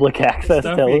on public access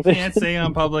stuff we television. can't say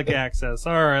on public access.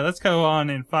 All right, let's go on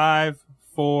in 5,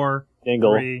 4,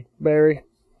 Jingle. 3. Barry.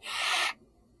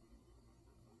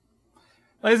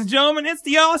 Ladies and gentlemen, it's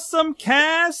the Awesome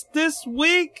Cast. This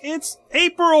week, it's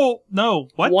April. No,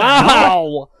 what?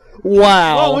 Wow. The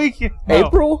Wow. hell? No.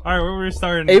 April? All right, we're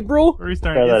restarting. April? We're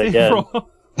restarting. Try that It's again. April.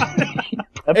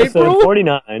 Episode April?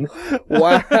 49.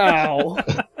 Wow.